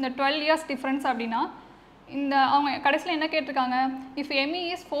இந்த 12 years டிஃப்ரென்ஸ் அப்படின்னா இந்த அவங்க கடைசியில் என்ன கேட்டிருக்காங்க? If Amy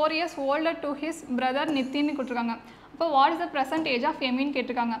is 4 years older to his brother நித்தின்னு கொடுத்துருக்காங்க. அப்போ what is the present age of எமின்னு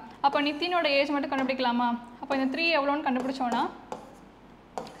கேட்டிருக்காங்க. அப்போ நித்தினோட ஏஜ் மட்டும் கண்டுபிடிக்கலாமா? அப்போ இந்த 3 எவ்வளோன்னு கண்டுபிடிச்சோன்னா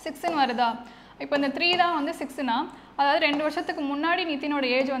 6ன்னு வருதா? இப்போ இந்த 3 தான் வந்து 6னா அதாவது 2 வருஷத்துக்கு முன்னாடி நித்தினோட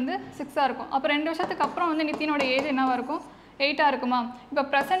ஏஜ் வந்து 6ஆக இருக்கும். அப்போ 2 வருஷத்துக்கு அப்புறம் வந்து நித்தினோட ஏஜ் என்னவாக இருக்கும்? 8ஆக இருக்குமா? இப்போ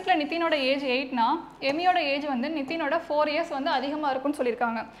ப்ரெசென்ட்டில் நித்தினோட ஏஜ் 8னா எமியோட ஏஜ் வந்து நித்தினோட 4 years வந்து அதிகமாக இருக்கும்னு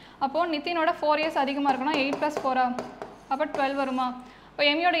சொல்லியிருக்காங்க. அப்போது நித்தினோட 4 years அதிகமாக இருக்குன்னா 8 + 4 அப்போ 12 வருமா? இப்போ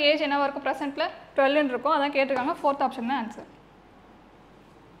எமியோட ஏஜ் என்னவாக இருக்கும்? ப்ரெசென்ட்டில் 12ன்னு இருக்கும். அதான் கேட்டிருக்காங்க. 4th ஆப்ஷன் தான் answer.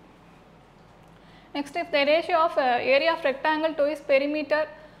 Next if the ratio of area of rectangle to is perimeter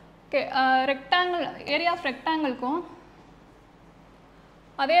rectangle area of ரெக்டாங்கிள்க்கும்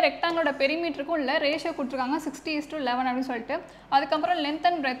அதே ரெக்டாங்கிளோட பெரிமீட்டருக்கும் உள்ள ரேஷியோ கொடுத்துருக்காங்க 60:11 அப்படின்னு சொல்லிட்டு. அதுக்கப்புறம் லென்த்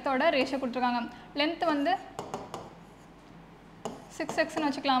அண்ட் பிரெத்தோட ரேஷியோ கொடுத்துருக்காங்க. லென்த் வந்து 6xன்னு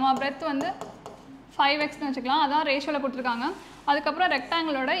வச்சுக்கலாமா? பிரெத் வந்து 5xன்னு வச்சுக்கலாம். அதான் ரேஷியோவில் கொடுத்துருக்காங்க. அதுக்கப்புறம்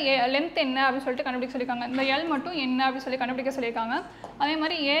ரெக்டாங்கிளோட லென்த் என்ன அப்படின்னு சொல்லிட்டு கண்டுபிடிக்க சொல்லியிருக்காங்க. இந்த எல் மட்டும் என்ன அப்படின்னு சொல்லி கண்டுபிடிக்க சொல்லியிருக்காங்க. அதே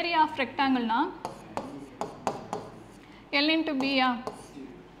மாதிரி ஏரியா ஆஃப் ரெக்டாங்கிள்னா எல் இன்ட்டு பியா.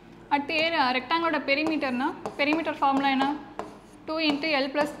 அடுத்து ரெக்டாங்கிளோட பெரிமீட்டர்னா பெரிமீட்டர் ஃபார்முலா என்ன? 2 × L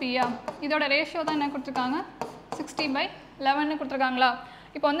 + P இதோட ரேஷியோ தான் என்ன கொடுத்துருக்காங்க? 60/11ன்னு கொடுத்துருக்காங்களா?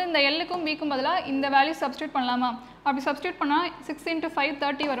 இப்போ வந்து இந்த எல்லுக்கும் பிக்கும் பதிலாக இந்த வேல்யூ சப்ஸ்டியூட் பண்ணலாமா? அப்படி சப்ஸ்டியூட் பண்ணால் 6 × 5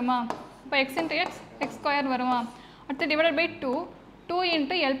 30 வருமா? இப்போ x × x² வருமா? அடுத்து டிவைடட் பை 2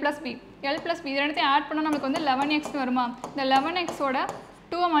 × L + P இது ரெண்டுத்தையும் ஆட் பண்ணால் நமக்கு வந்து 11xன்னு வருமா? இந்த 11xோட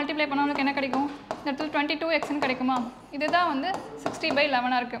 2 மல்டிப்ளை பண்ணால் நமக்கு என்ன கிடைக்கும்? இந்த இடத்துல 22xன்னு கிடைக்குமா? இதுதான் வந்து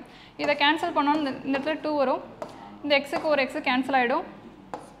 60/11 இருக்குது. இதை கேன்சல் பண்ணோன்னு இந்த இடத்துல 2 வரும். இந்த எக்ஸுக்கு ஒரு எக்ஸு கேன்சல் ஆகிடும்.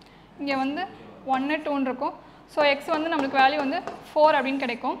 இங்கே வந்து 1 2ன்னு இருக்கும். ஸோ எக்ஸ் வந்து நம்மளுக்கு வேல்யூ வந்து 4 அப்படின்னு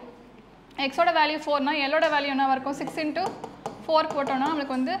கிடைக்கும். எக்ஸோட வேல்யூ 4னா எல்லோட வேல்யூ என்னவாக இருக்கும் 6 into 4 போட்டோன்னா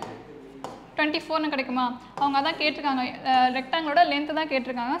நம்மளுக்கு வந்து 24னு கிடைக்குமா அவங்க அதான் கேட்டிருக்காங்க ரெக்டாங்கிளோட லென்த்து தான்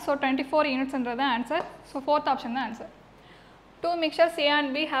கேட்டிருக்காங்க so 24 யூனிட்ஸ்ன்றது answer so 4th option தான் answer 2 mixtures A and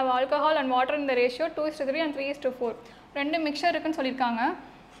B have alcohol and water in the ratio 2:3 and 3:4 ரெண்டு மிக்சர் இருக்குன்னு சொல்லியிருக்காங்க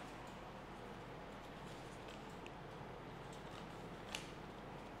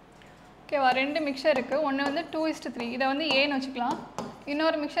ஓகேவா ரெண்டு மிக்சர் இருக்குது ஒன்று வந்து 2:3 இதை வந்து ஏன்னு வச்சுக்கலாம்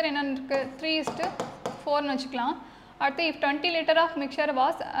இன்னொரு மிக்சர் என்னென்னு இருக்குது 3:4ன்னு வச்சுக்கலாம் அடுத்து if 20 liter of mixture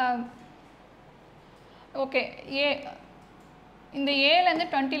was okay ஏ இந்த ஏலேருந்து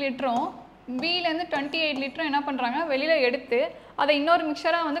 20 லிட்டரும் பிலேருந்து 28 லிட்டரும் என்ன பண்ணுறாங்க வெளியில் எடுத்து அதை இன்னொரு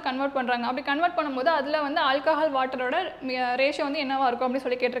மிக்சராக வந்து கன்வெர்ட் பண்ணுறாங்க அப்படி கன்வெர்ட் பண்ணும்போது அதில் வந்து ஆல்கஹால் வாட்டரோட ரேஷியோ வந்து என்னவாக இருக்கும் அப்படின்னு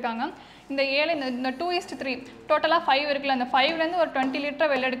சொல்லி கேட்டிருக்காங்க இந்த ஏழு இந்த 2:3 டோட்டலாக 5 இருக்குல்ல அந்த 5லேருந்து ஒரு 20 லிட்டரை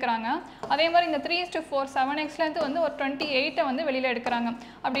வெளில எடுக்கிறாங்க அதே மாதிரி இந்த 3:4 7xலேருந்து வந்து ஒரு 28 வந்து வெளியில் எடுக்கிறாங்க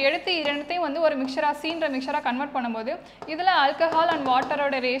அப்படி எடுத்து இது ரெண்டுத்தையும் வந்து ஒரு மிக்சராக சீன்ற மிக்சராக கன்வெர்ட் பண்ணும்போது இதில் ஆல்கஹால் அண்ட்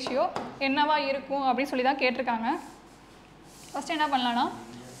வாட்டரோட ரேஷியோ என்னவா இருக்கும் அப்படின்னு சொல்லி தான் கேட்டிருக்காங்க ஃபஸ்ட்டு என்ன பண்ணலான்னா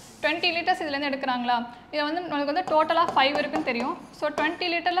 20 லிட்டர்ஸ் இதுலேருந்து எடுக்கிறாங்களா இதை வந்து நம்மளுக்கு வந்து டோட்டலாக 5 இருக்குன்னு தெரியும் ஸோ 20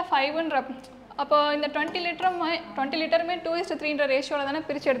 லிட்டரில் 5ன்ற அப்போ இந்த 20 லிட்டருமே 2:3ன்ற ரேஷியோவில் தானே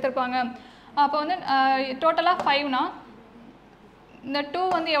பிரித்து எடுத்திருப்பாங்க அப்போ வந்து டோட்டலாக 5னா இந்த 2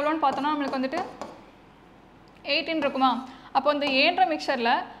 வந்து எவ்வளோன்னு பார்த்தோன்னா நம்மளுக்கு வந்துட்டு 18 இருக்குமா அப்போ இந்த ஏன்ற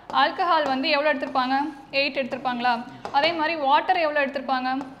மிக்சரில் ஆல்கஹால் வந்து எவ்வளோ எடுத்திருப்பாங்க 8 எடுத்திருப்பாங்களா அதே மாதிரி வாட்டர் எவ்வளோ எடுத்திருப்பாங்க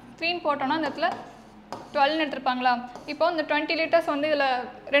 3 போட்டோன்னா அந்த இடத்துல 12 எடுத்திருப்பாங்களா இப்போ இந்த 20 லிட்டர்ஸ் வந்து இதில்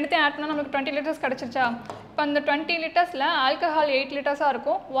ரெண்டுத்தையும் ஆட் பண்ணால் நமக்கு 20 லிட்டர்ஸ் கிடச்சிருச்சா இப்போ இந்த 20 லிட்டர்ஸில் ஆல்கஹால் 8 லிட்டர்ஸாக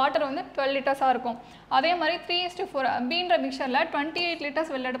இருக்கும் வாட்டர் வந்து 12 லிட்டர்ஸாக இருக்கும் அதே மாதிரி 3:4 பீன்ற மிக்சரில் 28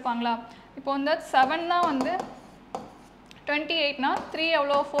 லிட்டர்ஸ் வெளில எடுப்பாங்களா இப்போ இந்த 7னா வந்து 28னா 3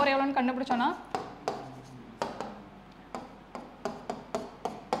 எவ்வளோ 4 எவ்வளோன்னு கண்டுபிடிச்சோன்னா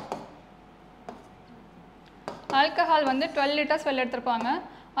ஆல்கஹால் வந்து 12 லிட்டர்ஸ் வெளில எடுத்திருப்பாங்க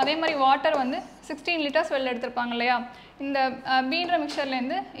அதே மாதிரி வாட்டர் வந்து 16 லிட்டர்ஸ் வெளில எடுத்திருப்பாங்க இல்லையா இந்த பீன்ற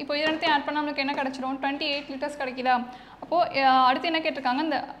மிக்சர்லேருந்து இப்போ இது ரெண்டுத்தையும் ஆட் பண்ணால் நம்மளுக்கு என்ன கிடச்சிரும் 28 லிட்டர்ஸ் கிடைக்குதா அப்போது அடுத்து என்ன கேட்டிருக்காங்க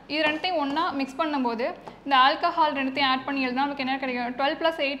இந்த இது ரெண்டுத்தையும் ஒன்றா மிக்ஸ் பண்ணும்போது இந்த ஆல்கஹால் ரெண்டுத்தையும் ஆட் பண்ணி எழுதினா நமக்கு என்ன கிடைக்கும்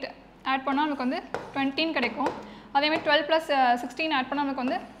 12 + 8 ஆட் பண்ணால் நமக்கு வந்து 20 கிடைக்கும் அதேமாதிரி 12 + 16 ஆட் பண்ணால் நமக்கு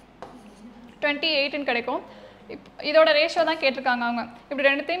வந்து 28 கிடைக்கும் இதோட ரேஷியோ தான் கேட்டிருக்காங்க அவங்க இப்படி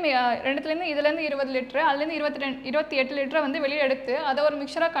ரெண்டுத்துலேருந்து இதுலேருந்து 20 லிட்டரு அதுலேருந்து 28 லிட்டரை வந்து வெளியே எடுத்து அதை ஒரு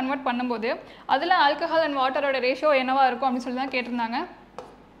மிக்சராக கன்வெர்ட் பண்ணும்போது அதில் ஆல்கஹால் அண்ட் வாட்டரோட ரேஷியோ என்னவாக இருக்கும் அப்படின்னு சொல்லி தான் கேட்டிருந்தாங்க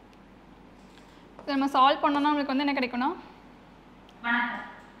இதை நம்ம சால்வ் பண்ணோம்னா நம்மளுக்கு வந்து என்ன கிடைக்கும்னா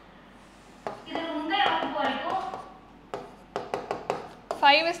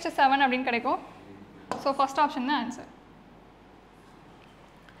 5:7 அப்படின்னு கிடைக்கும் ஸோ ஃபர்ஸ்ட் ஆப்ஷன் தான் answer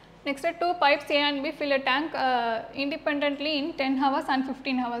Next, 2 pipes A and B fill a tank independently in 10 hours and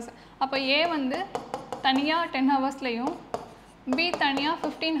 15 hours. அப்போ A வந்து தனியாக 10 ஹவர்ஸ்லையும் B தனியாக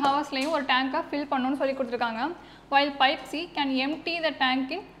 15 ஹவர்ஸ்லையும் ஒரு டேங்கை ஃபில் பண்ணணும்னு சொல்லி கொடுத்துருக்காங்க while pipe C can empty the tank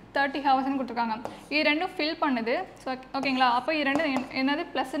in 30 ஹவர்ஸ்னு கொடுத்துருக்காங்க இது ரெண்டும் ஃபில் பண்ணுது ஸோ ஓகேங்களா அப்போ இது ரெண்டு என்னது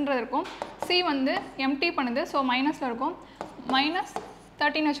ப்ளஸ்ன்றது இருக்கும் C வந்து எம்டி பண்ணுது ஸோ மைனஸில் இருக்கும்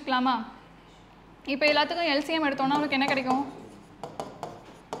 -13 வச்சுக்கலாமா இப்போ எல்லாத்துக்கும் LCM எடுத்தோம்னா உங்களுக்கு என்ன கிடைக்கும்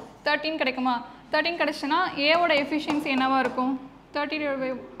 13 கிடைக்குமா 13 கிடைச்சுன்னா ஏவோட எஃபிஷியன்சி என்னவாக இருக்கும்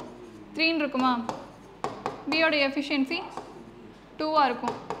 30/3 இருக்குமா பியோட எஃபிஷியன்சி 2ஆக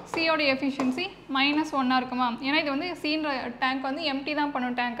இருக்கும் சியோட எஃபிஷியன்சி -1 இருக்குமா ஏன்னா இது வந்து சீன்ற டேங்க் வந்து எம்டி தான்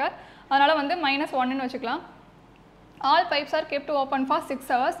பண்ணும் டேங்கர் அதனால் வந்து -1ன்னு வச்சுக்கலாம் All pipes are kept open for 6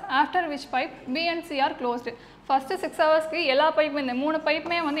 hours after which pipe B and C are closed. First 6 ஹவர்ஸ்க்கு எல்லா பைப்பும் இந்த 3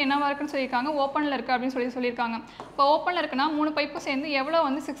 பைப்புமே வந்து என்னவா இருக்குன்னு சொல்லியிருக்காங்க ஓப்பனில் இருக்குது அப்படின்னு சொல்லியிருக்காங்க இப்போ ஓப்பனில் இருக்குன்னா 3 பைப்பும் சேர்ந்து எவ்வளோ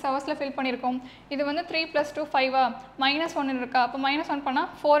வந்து 6 ஹவர்ஸில் ஃபில் பண்ணியிருக்கோம் இது வந்து 3 + 2 5 -1 இருக்கா அப்போ -1 பண்ணால்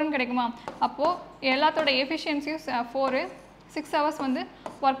 4ன்னு கிடைக்குமா அப்போது எல்லாத்தோட எஃபிஷியன்சியும் 4 6 ஹவர்ஸ் வந்து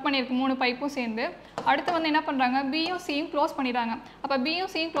ஒர்க் பண்ணியிருக்கு 3 பைப்பும் சேர்ந்து அடுத்து வந்து என்ன பண்ணுறாங்க பியும் சியும் க்ளோஸ் பண்ணிடுறாங்க அப்போ பியும்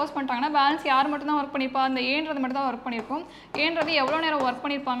சியும் க்ளோஸ் பண்ணிட்டாங்கன்னா பேலன்ஸ் யார் மட்டும் தான் ஒர்க் பண்ணியிருப்பா அந்த ஏன்றது மட்டும் தான் ஒர்க் பண்ணியிருக்கும் ஏன்றது எவ்வளோ நேரம் ஒர்க்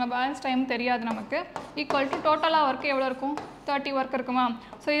பண்ணியிருப்பாங்க பேலன்ஸ் டைம் தெரியாது நமக்கு ஈக்குவல் டு டோட்டலாக ஒர்க் எவ்வளோ இருக்கும் 30 ஒர்க் இருக்குமா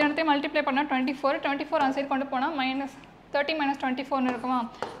ஸோ இது ரெண்டுத்தையும் மல்டிப்ளை பண்ணால் 24 அந்த சைடு கொண்டு போனால் -30 - 24 இருக்குமா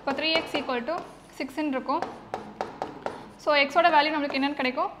இப்போ 3x = 6 இருக்கும் ஸோ எக்ஸோட வேல்யூ நம்மளுக்கு என்னென்னு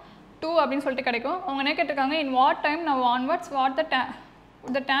கிடைக்கும் 2 அப்படின்னு சொல்லிட்டு கிடைக்கும் அவங்க என்ன கேட்டிருக்காங்க இன் வாட் டைம் நான் onwards what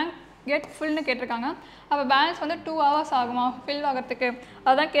the tank get ஃபுல்னு கேட்டிருக்காங்க அப்போ பேலன்ஸ் வந்து 2 ஹவர்ஸ் ஆகுமா ஃபில் ஆகிறதுக்கு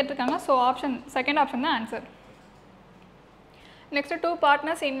அதுதான் கேட்டிருக்காங்க ஸோ செகண்ட் ஆப்ஷன் தான் answer next 2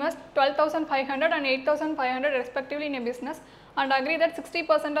 partners invest 12,500 and 8,500 respectively in a business and agree that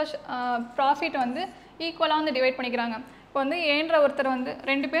 60% profit வந்து ஈக்குவலாக வந்து டிவைட் பண்ணிக்கிறாங்க இப்போ வந்து ஏன்ற ஒருத்தர் வந்து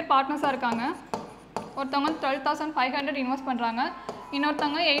 2 பேர் பார்ட்னர்ஸாக இருக்காங்க ஒருத்தவங்க 12,500 இன்வெஸ்ட் பண்ணுறாங்க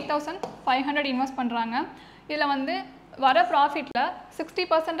இன்னொருத்தவங்க 8500 இன்வெஸ்ட் பண்ணுறாங்க. இதில் வந்து வர ப்ராஃபிட்டில்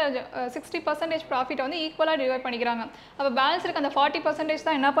 60% ப்ராஃபிட்டை வந்து ஈக்குவலாக டிவைட் பண்ணிக்கிறாங்க. அப்போ பேலன்ஸ் இருக்க அந்த 40%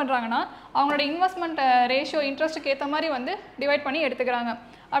 தான் என்ன பண்ணுறாங்கன்னா அவங்களோட இன்வெஸ்ட்மெண்ட் ரேஷியோ இன்ட்ரெஸ்ட்டுக்கு ஏற்ற மாதிரி வந்து டிவைட் பண்ணி எடுத்துக்கிறாங்க.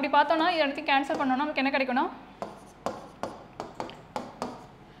 அப்படி பார்த்தோன்னா இதை எடுத்து கேன்சல் பண்ணோன்னா நமக்கு என்ன கிடைக்கும்னா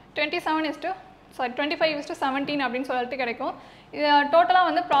 25:17 அப்படின்னு சொல்லிட்டு கிடைக்கும். இது டோட்டலாக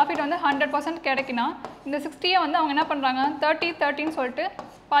வந்து ப்ராஃபிட் வந்து 100% கிடைக்குன்னா இந்த 60 வந்து அவங்க என்ன பண்ணுறாங்க 30-30 சொல்லிட்டு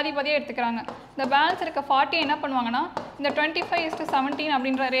பாதியாக எடுத்துக்கிறாங்க. இந்த பேலன்ஸ் இருக்க 40 என்ன பண்ணுவாங்கன்னா இந்த 25:17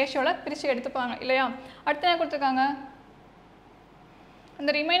 அப்படின்ற ரேஷியோவில் பிரித்து எடுத்துப்பாங்க இல்லையா. அடுத்து என்ன கொடுத்துருக்காங்க,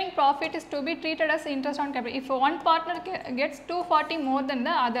 the remaining profit is to be treated as interest on capital if one partner gets 240 more than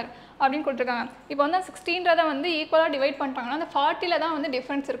the other அப்படின்னு கொடுத்துருக்காங்க. இப்போ வந்து 16 வந்து ஈக்குவலாக டிவைட் பண்ணிட்டாங்கன்னா அந்த 40 தான் வந்து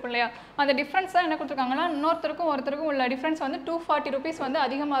டிஃப்ரென்ஸ் இருக்கும் இல்லையா. அந்த டிஃப்ரென்ஸ் தான் என்ன கொடுத்துருக்காங்கன்னா ஒருத்தருக்கும் உள்ள டிஃப்ரென்ஸ் வந்து 240 rupees வந்து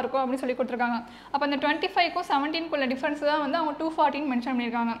அதிகமாக இருக்கும் அப்படின்னு சொல்லி கொடுத்துருக்காங்க. அப்போ அந்த 25க்கும் 17க்குள்ள டிஃப்ரென்ஸ் தான் வந்து அவங்க 240 மென்ஷன்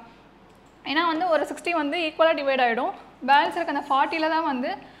பண்ணியிருக்காங்க. ஏன்னா வந்து ஒரு 60 வந்து ஈக்குவலாக டிவைட் ஆகிடும். பேலன்ஸ் இருக்க அந்த 40 தான்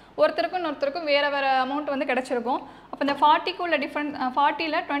வந்து ஒருத்தருக்கும் வேறு அமௌண்ட் வந்து கிடச்சிருக்கும். அப்போ இந்த 40க்கு உள்ள டிஃப்ரெண்ட்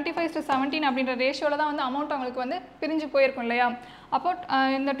 40ல் 25:17 அப்படின்ற ரேஷியோவில் தான் வந்து அமௌண்ட் அவங்களுக்கு வந்து பிரிஞ்சு போயிருக்கும் இல்லையா. அப்போ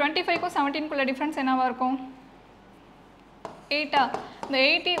இந்த 25க்கும் 17க்குள்ள டிஃப்ரென்ஸ் என்னவாக இருக்கும் 8 இந்த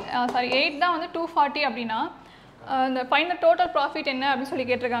 8 தான் வந்து 240 அப்படின்னா இந்த ஃபைனல் டோட்டல் ப்ராஃபிட் என்ன அப்படின்னு சொல்லி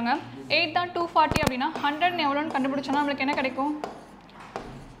கேட்டிருக்காங்க. 8 தான் 240 அப்படின்னா 100 எவ்வளோன்னு கண்டுபிடிச்சோன்னா நம்மளுக்கு என்ன கிடைக்கும்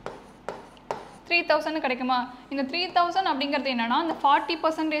 3000 கிடைக்குமா. இந்த 3000 அப்படிங்கிறது என்னன்னா அந்த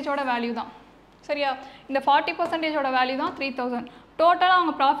 40% வேல்யூ தான் சரியா. இந்த 40% வேல்யூ தான் 3000. டோட்டலாக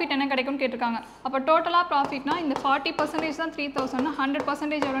அவங்க ப்ராஃபிட் என்ன கிடைக்கும்னு கேட்டிருக்காங்க. அப்போ டோட்டலாக ப்ராஃபிட்னா இந்த 40% தான் 3000,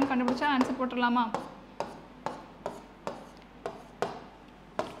 100% எவ்வளோன்னு கண்டுபிடிச்சா ஆன்சர் போட்டுடலாமா.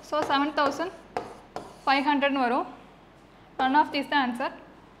 ஸோ 7500 வரும். None of these the answer.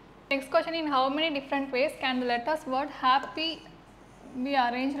 Next question, in how many different ways can the letters word happy be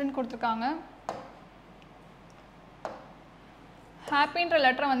arranged ன்னு கொடுத்துருக்காங்க. ஹாப்பின்ற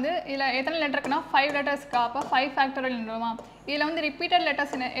லெட்டரை வந்து இதில் எத்தனை லெட்டர் இருக்குன்னா 5 லெட்டர்ஸ்க்கா. அப்போ 5 ஃபேக்டரியல் வருமா. இதில் வந்து ரிப்பீட்டட்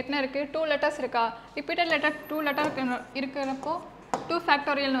லெட்டர்ஸ் எத்தனை இருக்குது 2 லெட்டர்ஸ் இருக்கா. ரிப்பீட்டட் லெட்டர் 2 லெட்டர் இருக்கிறப்போ 2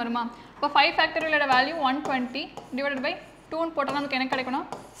 ஃபேக்டரியல்னு வருமா. இப்போ 5 ஃபேக்டரியலோட வேல்யூ 120 டிவைடட் பை 2ன்னு போட்டால் நமக்கு என்ன கிடைக்கும்னா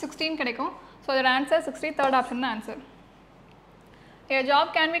 16 கிடைக்கும். ஸோ இதோட ஆன்சர் 60, தேர்ட் ஆப்ஷன் தான் answer. A job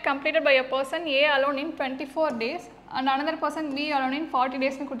can be completed by a person A alone in 24 days and another person B alone in 40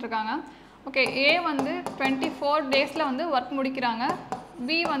 daysனு கொடுத்துருக்காங்க. ஓகே, ஏ வந்து 24 டேஸில் வந்து ஒர்க் முடிக்கிறாங்க,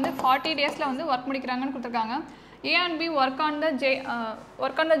 பி வந்து 40 டேஸில் வந்து ஒர்க் முடிக்கிறாங்கன்னு கொடுத்துருக்காங்க. A and B work on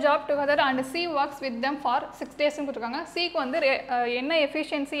the job together and C works with them for 6 டேஸ்ன்னு கொடுத்துருக்காங்க. சிக்கு வந்து என்ன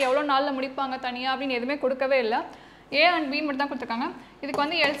எஃபிஷியன்சி எவ்வளோ நாளில் முடிப்பாங்க தனியாக அப்படின்னு எதுவுமே கொடுக்கவே இல்லை. ஏ அண்ட் பி மட்டும் தான் கொடுத்துருக்காங்க. இதுக்கு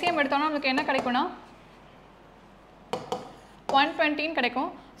வந்து எல்சிஎம் எடுத்தோன்னா நமக்கு என்ன கிடைக்கும்னா 120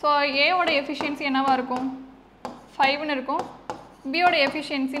 கிடைக்கும். ஸோ ஏவோட எஃபிஷியன்சி என்னவாக இருக்கும் 5ன்னு இருக்கும். பியோட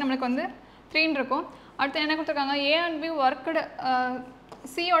எஃபிஷியன்சி நம்மளுக்கு வந்து 3ன்னு இருக்கும். அடுத்து என்ன கொடுத்துருக்காங்க, ஏ அண்ட் பி ஒர்க்குடு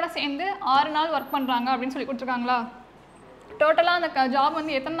சியோட சேர்ந்து 6 நாள் ஒர்க் பண்ணுறாங்க அப்படின்னு சொல்லி கொடுத்துருக்காங்களா. டோட்டலாக அந்த ஜாப்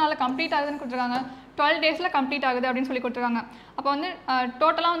வந்து எத்தனை நாளில் கம்ப்ளீட் ஆகுதுன்னு கொடுத்துருக்காங்க 12 டேஸில் கம்ப்ளீட் ஆகுது அப்படின்னு சொல்லி கொடுத்துருக்காங்க. அப்போ வந்து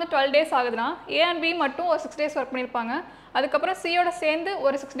டோட்டலாக வந்து 12 டேஸ் ஆகுதுன்னா ஏ அண்ட் பி மட்டும் ஒரு 6 டேஸ் ஒர்க் பண்ணியிருப்பாங்க. அதுக்கப்புறம் சியோட சேர்ந்து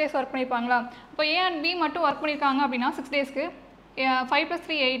ஒரு 6 டேஸ் ஒர்க் பண்ணியிருப்பாங்களா. இப்போ ஏ அண்ட் பி மட்டும் ஒர்க் பண்ணியிருக்காங்க அப்படின்னா 6 டேஸ்க்கு 5 +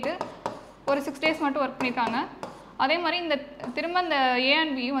 3 8 ஒரு 6 டேஸ் மட்டும் ஒர்க் பண்ணியிருக்காங்க. அதே மாதிரி இந்த திரும்ப இந்த ஏ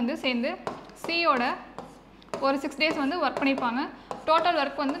அண்ட் பி வந்து சேர்ந்து சியோட ஒரு 6 டேஸ் வந்து ஒர்க் பண்ணியிருப்பாங்க. டோட்டல்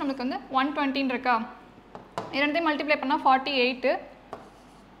ஒர்க் வந்து நம்மளுக்கு வந்து 120 இருக்கா. இரண்டையும் மல்டிப்ளை பண்ணால் 48.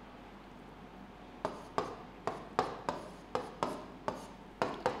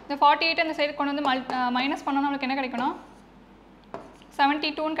 இந்த 48 அந்த சைடு கொண்டு வந்து மைனஸ் பண்ணோம்னா நம்மளுக்கு என்ன கிடைக்கும்னா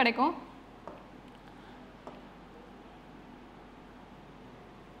 72ன்னு கிடைக்கும்.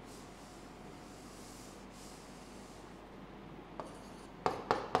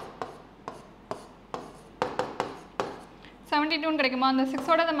 கிடைக்குமா. அந்த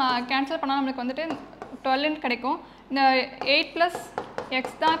 6ஓட நம்ம கேன்சல் பண்ணால் நம்மளுக்கு வந்துட்டு 12 கிடைக்கும். இந்த 8 + x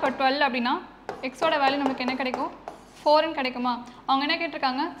தான் இப்போ 12 அப்படின்னா எக்ஸோட வேல்யூ நம்மளுக்கு என்ன கிடைக்கும் 4ன்னு கிடைக்குமா. அவங்க என்ன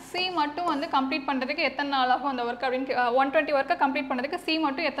கேட்டிருக்காங்க, சி மட்டும் வந்து கம்ப்ளீட் பண்ணுறதுக்கு எத்தனை நாள் ஆகும் அந்த ஒர்க் அப்படின்னு 120 ஒர்க்கை கம்ப்ளீட் பண்ணுறதுக்கு சி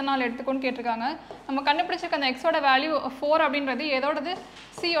மட்டும் எத்தனை நாள் எடுத்துக்கோன்னு கேட்டிருக்காங்க. நம்ம கண்டுபிடிச்சிருக்க அந்த எக்ஸோட வேல்யூ 4 அப்படின்றது எதோடது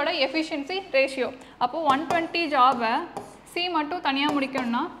சியோட எஃபிஷியன்சி ரேஷியோ. அப்போது 120 ஜாபை சி மட்டும் தனியாக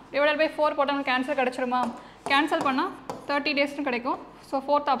முடிக்கணும்னா டிவைடட் பை 4 போட்டால் நமக்கு ஆன்சர் கிடச்சிருமா. கேன்சல் பண்ணால் 30 டேஸ்னு கிடைக்கும். ஸோ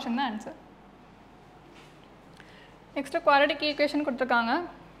 4th ஆப்ஷன் தான் ஆன்சர். நெக்ஸ்ட்டு குவாட்ரேட்டிக் ஈக்குவேஷன் கொடுத்துருக்காங்க.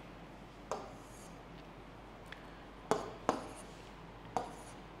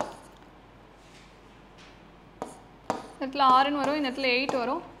 இந்த இடத்துல 6ன்னு வரும், இந்த இடத்துல 8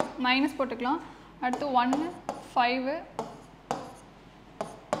 வரும், மைனஸ் போட்டுக்கலாம். அடுத்து 1 5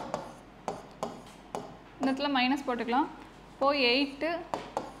 இந்த இடத்துல மைனஸ் போட்டுக்கலாம். இப்போது 8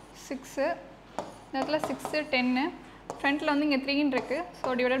 6 இந்த இடத்துல 6 10 ஃப்ரண்ட்டில் வந்து இங்கே 3 இருக்குது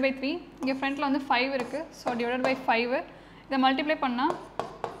ஸோ டிவைடட் பை 3 இங்கே ஃப்ரண்ட்டில் வந்து 5 இருக்குது ஸோ டிவைடட் பை 5 இதை மல்டிப்ளை பண்ணால்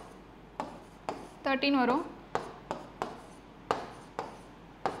 13 வரும்.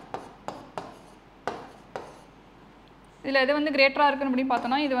 இதில் எது வந்து கிரேட்டராக இருக்குன்னு அப்படின்னு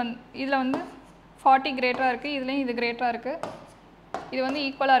பார்த்தோன்னா இதில் வந்து 40 கிரேட்டராக இருக்குது, இதுலேயும் இது கிரேட்டராக இருக்குது, இது வந்து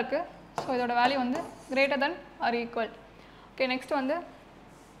ஈக்குவலாக இருக்குது. ஸோ இதோட வேல்யூ வந்து greater than R equal. Okay, next வந்து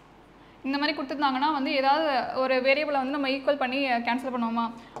இந்த மாதிரி கொடுத்துருந்தாங்கன்னா வந்து ஏதாவது ஒரு வேரியபிளை வந்து நம்ம ஈக்குவல் பண்ணி கேன்சல் பண்ணுவோமா?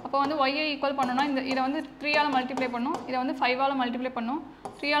 அப்போ வந்து ஒய்யை ஈக்குவல் பண்ணோன்னா இதை வந்து 3ஆல் மல்டிப்ளை பண்ணும், இதை வந்து 5ஆல் மல்டிப்ளை பண்ணும்.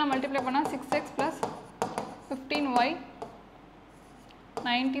 3ஆல் மல்டிப்ளை பண்ணால் 6x + 15y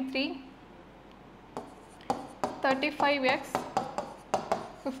 93 35x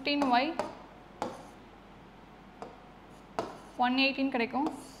 15y 118 கிடைக்கும்.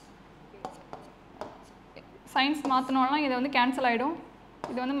 சயின்ஸ் மாற்றினோன்னா இதை வந்து கேன்சல் ஆகிடும்.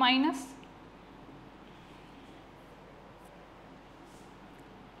 இது வந்து மைனஸ்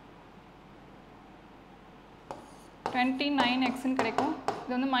 29x கிடைக்கும்.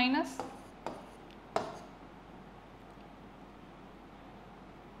 இது வந்து மைனஸ்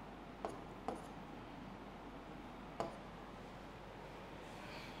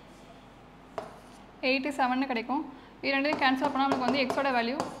 87 கிடைக்கும். இது ரெண்டையும் கேன்சல் பண்ணால் நமக்கு வந்து எக்ஸோட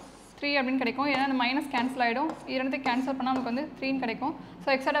வேல்யூ 3 அப்படின்னு கிடைக்கும். ஏன்னா அந்த மைனஸ் கேன்சல் ஆகிடும். இது ரெண்டையும் கேன்சல் பண்ணால் நமக்கு வந்து 3 கிடைக்கும். ஸோ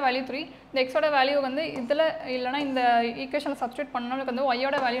எக்ஸோட வேல்யூ 3. இந்த எக்ஸோட வேல்யூ வந்து இதில் இல்லைனா இந்த ஈக்குவேஷனில் சப்ஸ்டியூட் பண்ணால் நமக்கு வந்து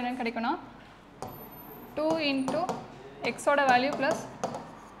ஒய்யோட வேல்யூ என்ன கிடைக்கும்னா 2 × எக்ஸோட வேல்யூ ப்ளஸ்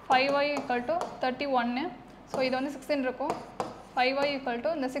 5y = 31. ஸோ இது வந்து 6 இருக்கும். 5y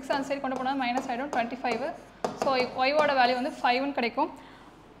 = இந்த 6 அந்த சைடு கொண்டு போனால் மைனஸ் ஆகிடும் 25. ஸோ ஒய்யோட வேல்யூ வந்து 5 கிடைக்கும்.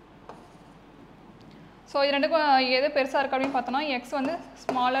 ஸோ இது ரெண்டுக்கும் எது பெருசாக இருக்குது அப்படின்னு பார்த்தோன்னா எக்ஸ் வந்து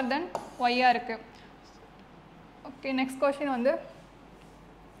ஸ்மாலர் தென் ஒய்யாக இருக்குது. ஓகே, நெக்ஸ்ட் கொஷின் வந்து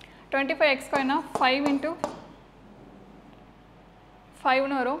 25x² 5 ×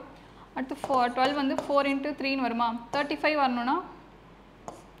 5ன்னு வரும். அடுத்து 12 வந்து 4 × 3ன்னு வருமா? 35 வரணும்னா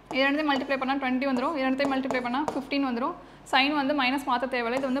இது ரெண்டையும் மல்டிப்ளை பண்ணால் 20 வந்துடும். இது ரெண்டையும் மல்டிப்ளை பண்ணால் 15 வந்துடும். சைன் வந்து மைனஸ் மாற்ற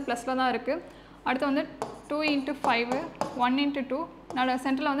தேவையில்லை, இது வந்து ப்ளஸில் தான் இருக்குது. அடுத்து வந்து 2 × 5 1 × 2 நான்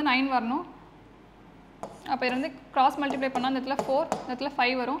சென்டரில் வந்து 9 வரணும். அப்போ இது வந்து கிராஸ் மல்டிப்ளை பண்ணால் இந்த இடத்துல 4 இந்த இடத்துல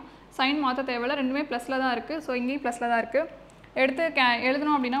 5 வரும். சைன் மாற்ற தேவையில்லை, ரெண்டுமே ப்ளஸில் தான் இருக்குது. ஸோ இங்கேயும் ப்ளஸில் தான் இருக்குது. எடுத்து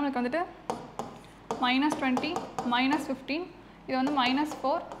எழுதணும் அப்படின்னா உங்களுக்கு வந்துட்டு -20 -15 இது வந்து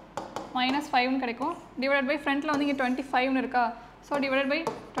 -4 -5ன்னு கிடைக்கும். டிவைட் பை ஃப்ரண்ட்டில் வந்து இங்கே 25ன்னு இருக்கா? So divide by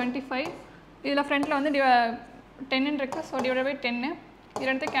 25. இதில் ஃப்ரண்ட்டில் வந்து 10ன்னு இருக்குது. So divide by 10. இது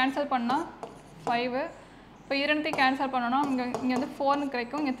ரெண்டுத்தையும் கேன்சல் பண்ணால் 5. இப்போ இது ரெண்டுத்தையும் கேன்சல் பண்ணோன்னா இங்கே வந்து 4ன்னு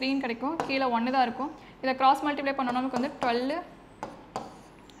கிடைக்கும், இங்கே 3ன்னு கிடைக்கும், கீழே 1 தான் இருக்கும். இதை கிராஸ் மல்டிப்ளை பண்ணோன்னா நமக்கு வந்து 12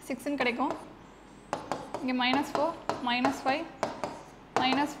 6ன்னு கிடைக்கும். இங்கே -4 -5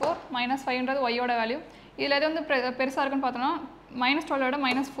 -4 -5ன்றது ஒய்யோட வேல்யூ. இதில் எது வந்து பெருசாக இருக்குன்னு பார்த்தோன்னா -12 விட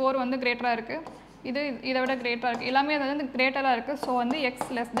 -4 வந்து கிரேட்டராக இருக்குது. இதை விட கிரேட்டராக இருக்குது. எல்லாமே அது வந்து கிரேட்டராக இருக்குது. ஸோ வந்து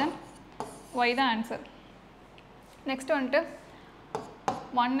எக்ஸ் லெஸ் தென் ஒய் தான் ஆன்சர். நெக்ஸ்ட் வந்துட்டு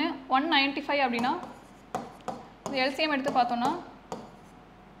 195 அப்படின்னா இது எல்சிஎம் எடுத்து பார்த்தோன்னா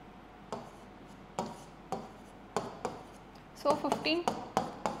ஸோ 15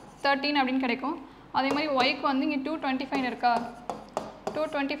 13 அப்படின்னு கிடைக்கும். அதே மாதிரி ஒய்க்கு வந்து இங்கே 225 இருக்கா?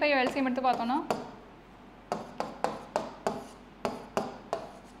 225 எல்சிஎம் எடுத்து பார்த்தோன்னா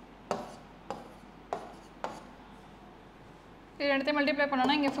இது எடுத்து மல்டிப்ளை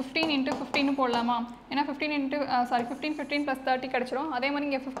பண்ணோன்னா இங்கே 15 × 15 போடலாமா? ஏன்னா 15 15 + 30 கிடச்சிரும். அதே மாதிரி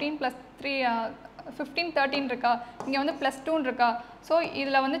இங்கே 15 + 3 15 13 இருக்கா? இங்கே வந்து +2 இருக்கா? ஸோ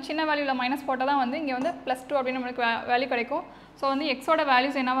இதில் வந்து சின்ன வேல்யூவில் மைனஸ் போட்டால் தான் வந்து இங்கே வந்து +2 அப்படின்னு நம்மளுக்கு வேல்யூ கிடைக்கும். ஸோ வந்து எக்ஸோட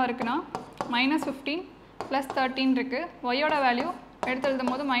வேல்யூஸ் என்னவாக இருக்குன்னா -15 + 13 இருக்குது. ஒய்யோட வேல்யூ எடுத்து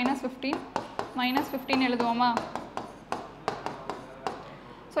எழுதும் போது -15 -15 எழுதுவோமா?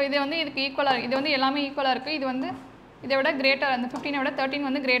 ஸோ இது வந்து இதுக்கு ஈக்குவலாக இருக்குது. இது வந்து எல்லாமே ஈக்குவலாக இருக்குது. இது வந்து இதை விட கிரேட்டர், அந்த 15 விட 13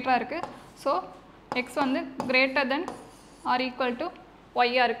 வந்து கிரேட்டராக இருக்குது. ஸோ எக்ஸ் வந்து greater than R equal to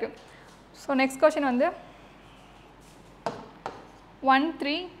ஒய்யாக இருக்குது. ஸோ நெக்ஸ்ட் கொஷின் வந்து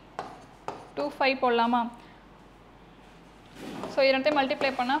 1325 போடலாமா? ஸோ இது ரெண்டையும்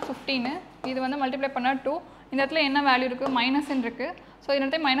மல்டிப்ளை பண்ணால் 15, இது வந்து மல்டிப்ளை பண்ணால் 2. இந்த இடத்துல என்ன வேல்யூ இருக்குது? மைனஸ்ன்னு இருக்குது. ஸோ இது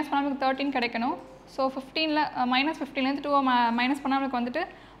ரெண்டையும் மைனஸ் பண்ணால் நமக்கு 13 கிடைக்கணும். ஸோ -15லேருந்து 2 மைனஸ் பண்ணால் நமக்கு வந்துட்டு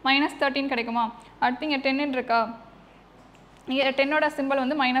 -13 கிடைக்குமா? அடுத்து இங்கே 10 இருக்கா? இங்கே 10ஓட சிம்பிள்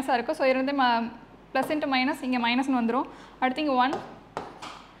வந்து மைனஸாக இருக்குது. ஸோ இது ரெண்டையும் ப்ளஸ் இன்ட்டு மைனஸ் இங்கே மைனஸ்ன்னு வந்துடும். அடுத்து இங்கே 1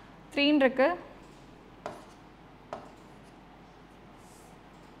 3 இருக்குது.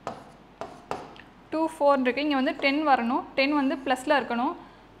 2 4 இருக்குது. இங்கே வந்து 10 வரணும். 10 வந்து ப்ளஸில் இருக்கணும்.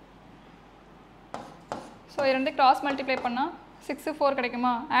 ஸோ இது ரெண்டு கிராஸ் மல்டிப்ளை பண்ணால் 6 4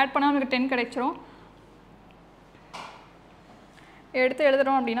 கிடைக்குமா, ஆட் பண்ணால் நமக்கு 10 கிடைச்சிரும். எடுத்து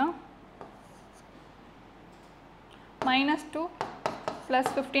எழுதுகிறோம் அப்படின்னா -2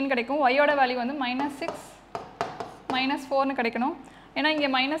 + 15 கிடைக்கும். ஒய்யோட வேல்யூ வந்து -6 -4ன்னு கிடைக்கணும். ஏன்னா இங்கே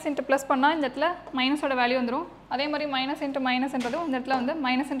மைனஸ் இன்ட்டு ப்ளஸ் பண்ணால் இந்த இடத்துல மைனஸோட வேல்யூ வந்துடும். அதே மாதிரி மைனஸ் இன்ட்டு மைனஸ்ன்றதும் இந்த இடத்துல வந்து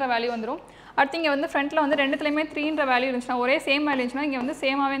மைனஸ்ன்ற வேல்யூ வந்துடும். அடுத்து இங்கே வந்து ஃப்ரண்ட்டில் வந்து ரெண்டுத்துலேயுமே 3ன்ற வேல்யூ இருந்துச்சுன்னா, ஒரே சேம் வேல்யூ இருந்துச்சுன்னா இங்கே வந்து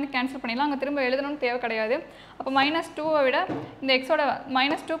சேமாகவே வந்து கேன்சல் பண்ணிடலாம். அங்கே திரும்ப எழுதணும்னு தேவை கிடையாது. அப்போ -2 விட இந்த எக்ஸோட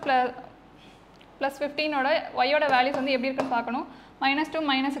 -2 + 15ஓட ஒய்யோட வேல்யூஸ் வந்து எப்படி இருக்குன்னு பார்க்கணும். -2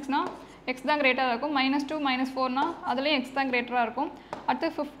 -6னா எக்ஸ் தான் கிரேட்டராக இருக்கும். -2 -4னா அதுலேயும் எக்ஸ் தான் கிரேட்டராக இருக்கும். அடுத்து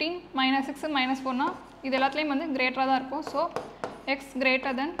 15 -6 -4னா இது எல்லாத்துலேயும் வந்து கிரேட்டராக தான் இருக்கும். ஸோ எக்ஸ்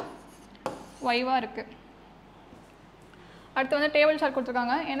கிரேட்டர் தென் ஒய்வாக இருக்குது. அடுத்து வந்து டேபிள் சார்ட்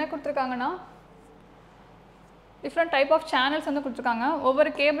கொடுத்துருக்காங்க. என்ன கொடுத்துருக்காங்கன்னா டிஃப்ரெண்ட் டைப் ஆஃப் சேனல்ஸ் வந்து கொடுத்துருக்காங்க.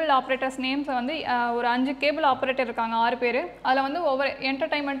 ஒவ்வொரு கேபிள் ஆப்ரேட்டர்ஸ் நேம்ஸை வந்து ஒரு 5 கேபிள் ஆப்ரேட்டர் இருக்காங்க, 6 பேர். அதில் வந்து ஒவ்வொரு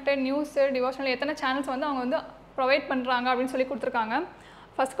என்டர்டைன்மெண்ட்டு, நியூஸு, டிவோஷனல் எத்தனை சேனல்ஸ் வந்து அவங்க வந்து ப்ரொவைட் பண்ணுறாங்க அப்படின்னு சொல்லி கொடுத்துருக்காங்க.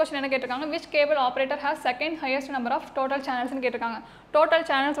 ஃபர்ஸ்ட் கொஸ்டின் என்ன கேட்டிருக்காங்க, which cable operator has second highest number of total சேனல்ஸ்னு கேட்டிருக்காங்க. டோட்டல்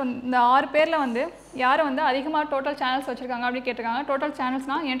சேனல்ஸ் வந்து இந்த 6 பேரில் வந்து யார் வந்து அதிகமாக டோட்டல் சேனல்ஸ் வச்சுருக்காங்க அப்படின்னு கேட்டிருக்காங்க. Total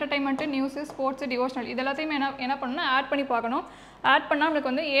சேனல்ஸ்னால் entertainment, news, sports, devotional இது எல்லாத்தையுமே என்ன பண்ணணும்னா ஆட் பண்ணி பார்க்கணும். ஆட் பண்ணால்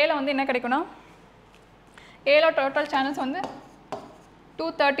நம்மளுக்கு வந்து ஏல வந்து என்ன கிடைக்கும்னா, ஏல டோட்டல் சேனல்ஸ் வந்து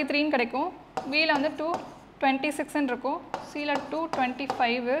 233ன்னு கிடைக்கும். பியில் வந்து 226ன்னு இருக்கும். சியில்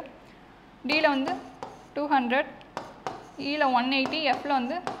 225, டியில் வந்து 200, இல 180, எஃப்ல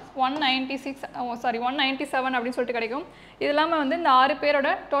வந்து 197 அப்படின்னு சொல்லிட்டு கிடைக்கும். இது இல்லாமல் வந்து இந்த 6 பேரோட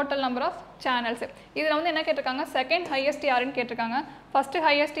டோட்டல் நம்பர் ஆஃப் சேனல்ஸ். இதில் வந்து என்ன கேட்டிருக்காங்க, செகண்ட் ஹையஸ்ட் யாருன்னு கேட்டிருக்காங்க. ஃபஸ்ட்டு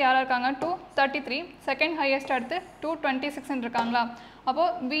ஹையஸ்ட் யாராக இருக்காங்க 233, செகண்ட் ஹையஸ்ட் அடுத்து 226 இருக்காங்களா.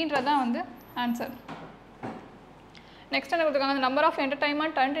 அப்போது பின்றது தான் வந்து ஆன்சர். நெக்ஸ்ட் என்ன கொடுத்துருக்காங்க, number of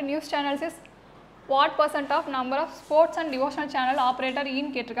entertainment and news channels is what % of number of sports and devotional channel operator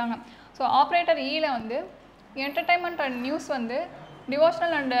ஈன்னு கேட்டிருக்காங்க. ஸோ ஆப்ரேட்டர் ஈல வந்து என்டர்டைன்மெண்ட் அண்ட் நியூஸ் வந்து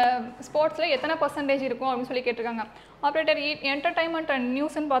டிவோஷனல் அண்ட் ஸ்போர்ட்ஸில் எத்தனை % இருக்கும் அப்படின்னு சொல்லி கேட்டிருக்காங்க. ஆப்ரேட்டர் என்டர்டைன்மெண்ட் அண்ட்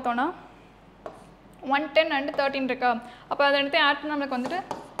நியூஸ்ன்னு பார்த்தோன்னா 110 அண்ட் 13 இருக்கா. அப்போ அதை எடுத்து ஆட் பண்ண நம்மளுக்கு வந்துட்டு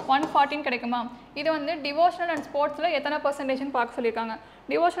 114 கிடைக்குமா. இது வந்து டிவோஷனல் அண்ட் ஸ்போர்ட்ஸில் எத்தனை % பார்க்க சொல்லியிருக்காங்க.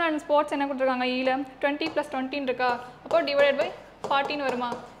 டிவோஷனல் அண்ட் ஸ்போர்ட்ஸ் என்ன கொடுத்துருக்காங்க, இல 20 + 20 இருக்கா. அப்போ டிவைடட் பை 14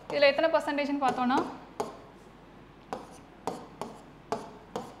 வருமா. இதில் எத்தனை % பார்த்தோன்னா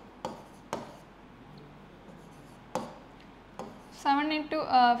 7 ×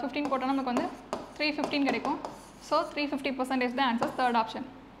 15 போட்டோம்னா நமக்கு வந்து 315 கிடைக்கும். ஸோ 350% தான் answer, third option.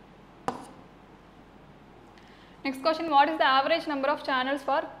 Next question, what is the average number of channels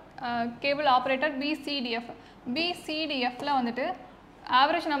for cable operator BCDF. BCDFல வந்துட்டு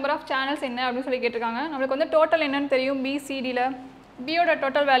ஆவரேஜ் நம்பர் ஆஃப் சேனல்ஸ் என்ன அப்படின்னு சொல்லி கேட்டிருக்காங்க. நம்மளுக்கு வந்து டோட்டல் என்னன்னு தெரியும். BCDயில் பியோட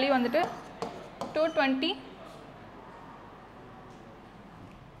டோட்டல் வேல்யூ வந்துட்டு 226.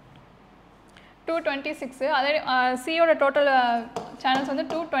 அதே சியோட டோட்டல் சேனல்ஸ் வந்து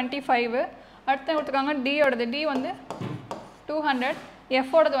 225. அடுத்து கொடுத்துருக்காங்க டியோடது, டி வந்து 200,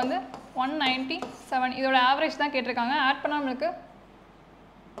 எஃபோடது வந்து 197. இதோட ஆவரேஜ் தான் கேட்டிருக்காங்க. ஆட் பண்ணால் நம்மளுக்கு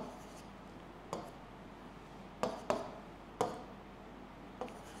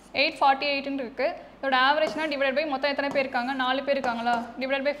 848 இருக்குது. இதோட ஆவரேஜ்னால் டிவைட் பை மொத்தம் எத்தனை பேர் இருக்காங்க, 4 பேர் இருக்காங்களா.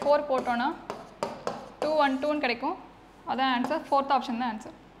 டிவைட் பை 4 போட்டோன்னா 212 கிடைக்கும். அதான் ஆன்சர், ஃபோர்த் ஆப்ஷன் தான்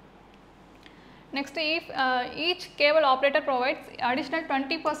answer. Next, if each cable operator provides additional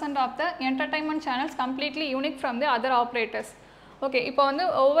 20% of the entertainment channels completely unique from the other operators. Okay, இப்போ வந்து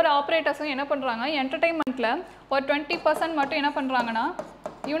ஒவ்வொரு ஆப்ரேட்டர்ஸும் என்ன பண்ணுறாங்க, என்டர்டைன்மெண்ட்டில் ஒரு 20% மட்டும் என்ன பண்ணுறாங்கன்னா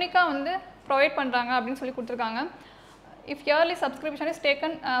யூனிக்காக வந்து ப்ரொவைட் பண்ணுறாங்க அப்படின்னு சொல்லி கொடுத்துருக்காங்க. If yearly subscription is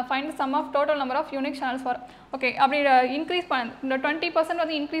taken, find the sum of total number of unique channels for. Okay, அப்படி இன்க்ரீஸ் பண்ண இந்த 20%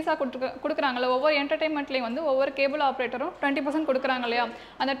 வந்து இன்க்ரீஸாக கொடுக்குறாங்களே ஒவ்வொரு என்டர்டைன்மெண்ட்லேயும் வந்து ஒவ்வொரு கேபிள் ஆப்ரேட்டரும் 20% கொடுக்குறாங்க இல்லையா.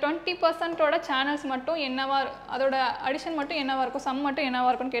 அந்த 20%ஓட சேனல்ஸ் மட்டும் என்னவா, அதோட அடிஷன் மட்டும் என்னவாக இருக்கும், சம் மட்டும் என்னவாக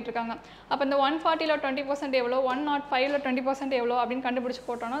இருக்கும்னு கேட்டிருக்காங்க. அப்போ இந்த 140ல் 20% எவ்வளோ, 105ல் 20% எவ்வளோ அப்படின்னு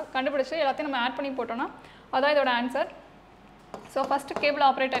கண்டுபிடிச்சி எல்லாத்தையும் நம்ம ஆட் பண்ணி போட்டோன்னா அதான் இதோட answer. So first cable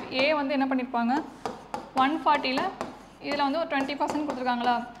operator ஏ வந்து என்ன பண்ணியிருப்பாங்க, 140ல் இதில் வந்து ஒரு 20%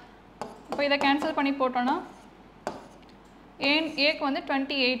 கொடுத்துருக்காங்களா. இப்போ இதை கேன்சல் பண்ணி போட்டோன்னா ஏக்கு வந்து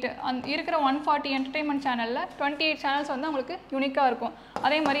 28. இருக்கிற 140 என்டர்டைன்மெண்ட் சேனலில் 28 சேனல்ஸ் வந்து அவங்களுக்கு யூனிக்காக இருக்கும்.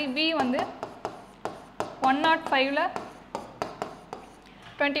 அதே மாதிரி பி வந்து 105ல்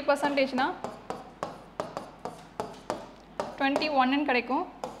 20%னா 21ன்னு கிடைக்கும்.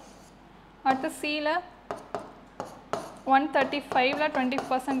 அடுத்து சியில் 135ல்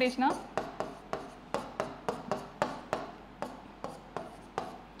 20%னா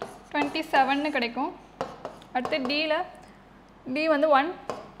 27ன்னு கிடைக்கும். அடுத்து டி வந்து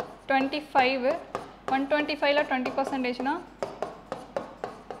 125, 125ல 20%னா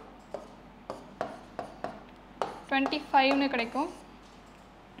 25னு கிடைக்கும்.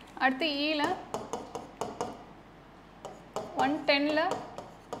 அடுத்து Eல 110ல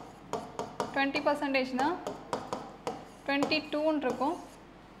 20%னா 22ன்னு இருக்கும்.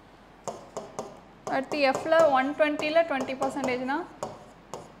 அடுத்து Fல 120ல 20%னா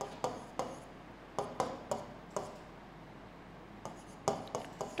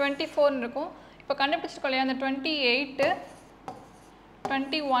 24ன்னு இருக்கும். இப்போ கண்டுபிடிச்சிருக்கோம் இல்லையா, அந்த 28,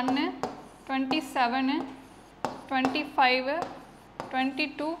 21, 27, 25,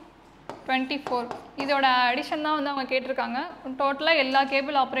 22, 24 இதோட அடிஷன் தான் வந்து அவங்க கேட்டிருக்காங்க. டோட்டலாக எல்லா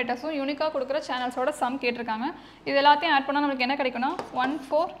கேபிள் ஆப்ரேட்டர்ஸும் யூனிக்காக கொடுக்குற சேனல்ஸோட சம் கேட்டிருக்காங்க. இது எல்லாத்தையும் ஆட் பண்ணால் நம்மளுக்கு என்ன கிடைக்கும்னா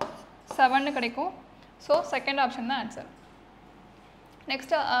 147ன்னு கிடைக்கும். ஸோ செகண்ட் ஆப்ஷன் தான் answer.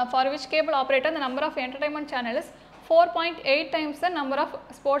 Next, for which cable operator the number of entertainment channel is 4.8 times the number of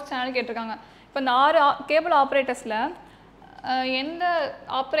sports channel கேட்டிருக்காங்க. இப்போ இந்த 6 கேபிள் ஆப்ரேட்டர்ஸில் எந்த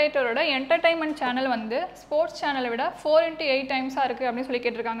ஆப்ரேட்டரோட என்டர்டைன்மெண்ட் சேனல் வந்து ஸ்போர்ட்ஸ் சேனலை விட 4x8 டைம்ஸாக இருக்குது அப்படின்னு சொல்லி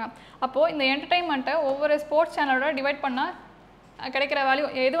கேட்டிருக்காங்க. அப்போது இந்த என்டர்டைன்மெண்ட்டை ஒவ்வொரு ஸ்போர்ட்ஸ் சேனலோட டிவைட் பண்ணால் கிடைக்கிற வேல்யூ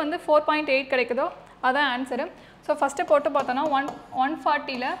எது வந்து 4.8 கிடைக்குதோ அதான் ஆன்சரு. ஸோ ஃபஸ்ட்டு போட்டு பார்த்தோன்னா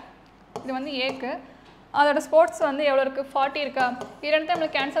 140ல் இது வந்து ஏக்கு, அதோட ஸ்போர்ட்ஸ் வந்து எவ்வளோ இருக்குது, 40 இருக்கா. இது ரெண்டு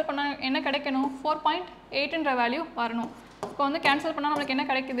நம்மளுக்கு கேன்சல் பண்ணால் என்ன கிடைக்கணும், 4.8ன்ற வேல்யூ வரணும். இப்போ வந்து கேன்சல் பண்ணால் நம்மளுக்கு என்ன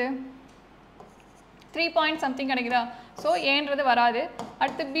கிடைக்குது, 3 பாயிண்ட் சம்திங் கிடைக்குதா. ஸோ ஏன்றது வராது.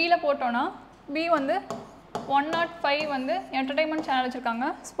 அடுத்து பியில் போட்டோன்னா பி வந்து 105 வந்து என்டர்டைன்மெண்ட் சேனல் வச்சுருக்காங்க,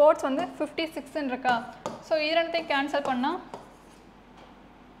 ஸ்போர்ட்ஸ் வந்து 56ன்னு இருக்கா. ஸோ இது ரெண்டுத்தையும் கேன்சல் பண்ணால்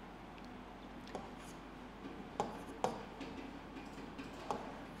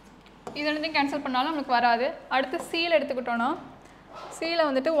இது ரெண்டுத்தையும் கேன்சல் பண்ணாலும் நம்மளுக்கு வராது. அடுத்து சியில் எடுத்துக்கிட்டோன்னா சியில்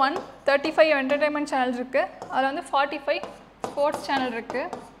வந்துட்டு 135 என்டர்டைன்மெண்ட் சேனல் இருக்குது, அதில் வந்து 45 ஸ்போர்ட்ஸ் சேனல் இருக்குது.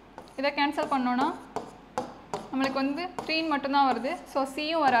 இதை கேன்சல் பண்ணோன்னா நம்மளுக்கு வந்து 3 மட்டும்தான் வருது. ஸோ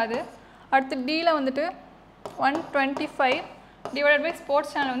சியும் வராது. அடுத்து டியில் வந்துட்டு 125 டிவைடட் பை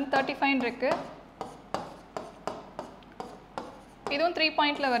ஸ்போர்ட்ஸ் சேனல் வந்து 35 இருக்குது, இதுவும் 3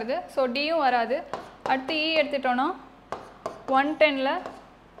 பாயிண்டில் வருது. ஸோ டியும் வராது. அடுத்து இ எடுத்துட்டோன்னா 110ல்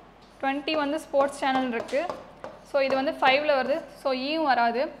 20 வந்து ஸ்போர்ட்ஸ் சேனல் இருக்குது, ஸோ இது வந்து 5ல் வருது. ஸோ இயும்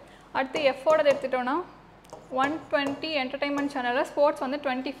வராது. அடுத்து எஃபோடது எடுத்துட்டோன்னா 120 என்டர்டைன்மெண்ட் சேனலில் ஸ்போர்ட்ஸ் வந்து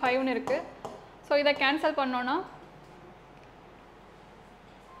 25ன்னு இருக்குது. ஸோ இதை கேன்சல் பண்ணோன்னா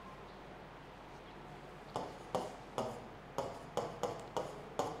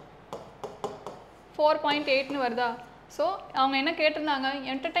 4.8ன்னு வருதா. ஸோ அவங்க என்ன கேட்டிருந்தாங்க,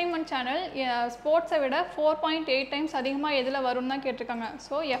 என்டர்டைன்மெண்ட் சேனல் ஸ்போர்ட்ஸை விட 4.8 டைம்ஸ் அதிகமாக எதில் வரும்னு தான் கேட்டிருக்காங்க.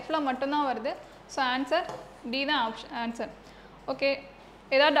 ஸோ எஃப்பில் மட்டும்தான் வருது. ஸோ ஆன்சர் டி தான் ஆன்சர். ஓகே,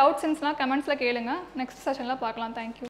 ஏதாவது டவுட்ஸ் இருந்துச்சுன்னா கமெண்ட்ஸில் கேளுங்க. நெக்ஸ்ட் செஷனில் பார்க்கலாம். தேங்க்யூ.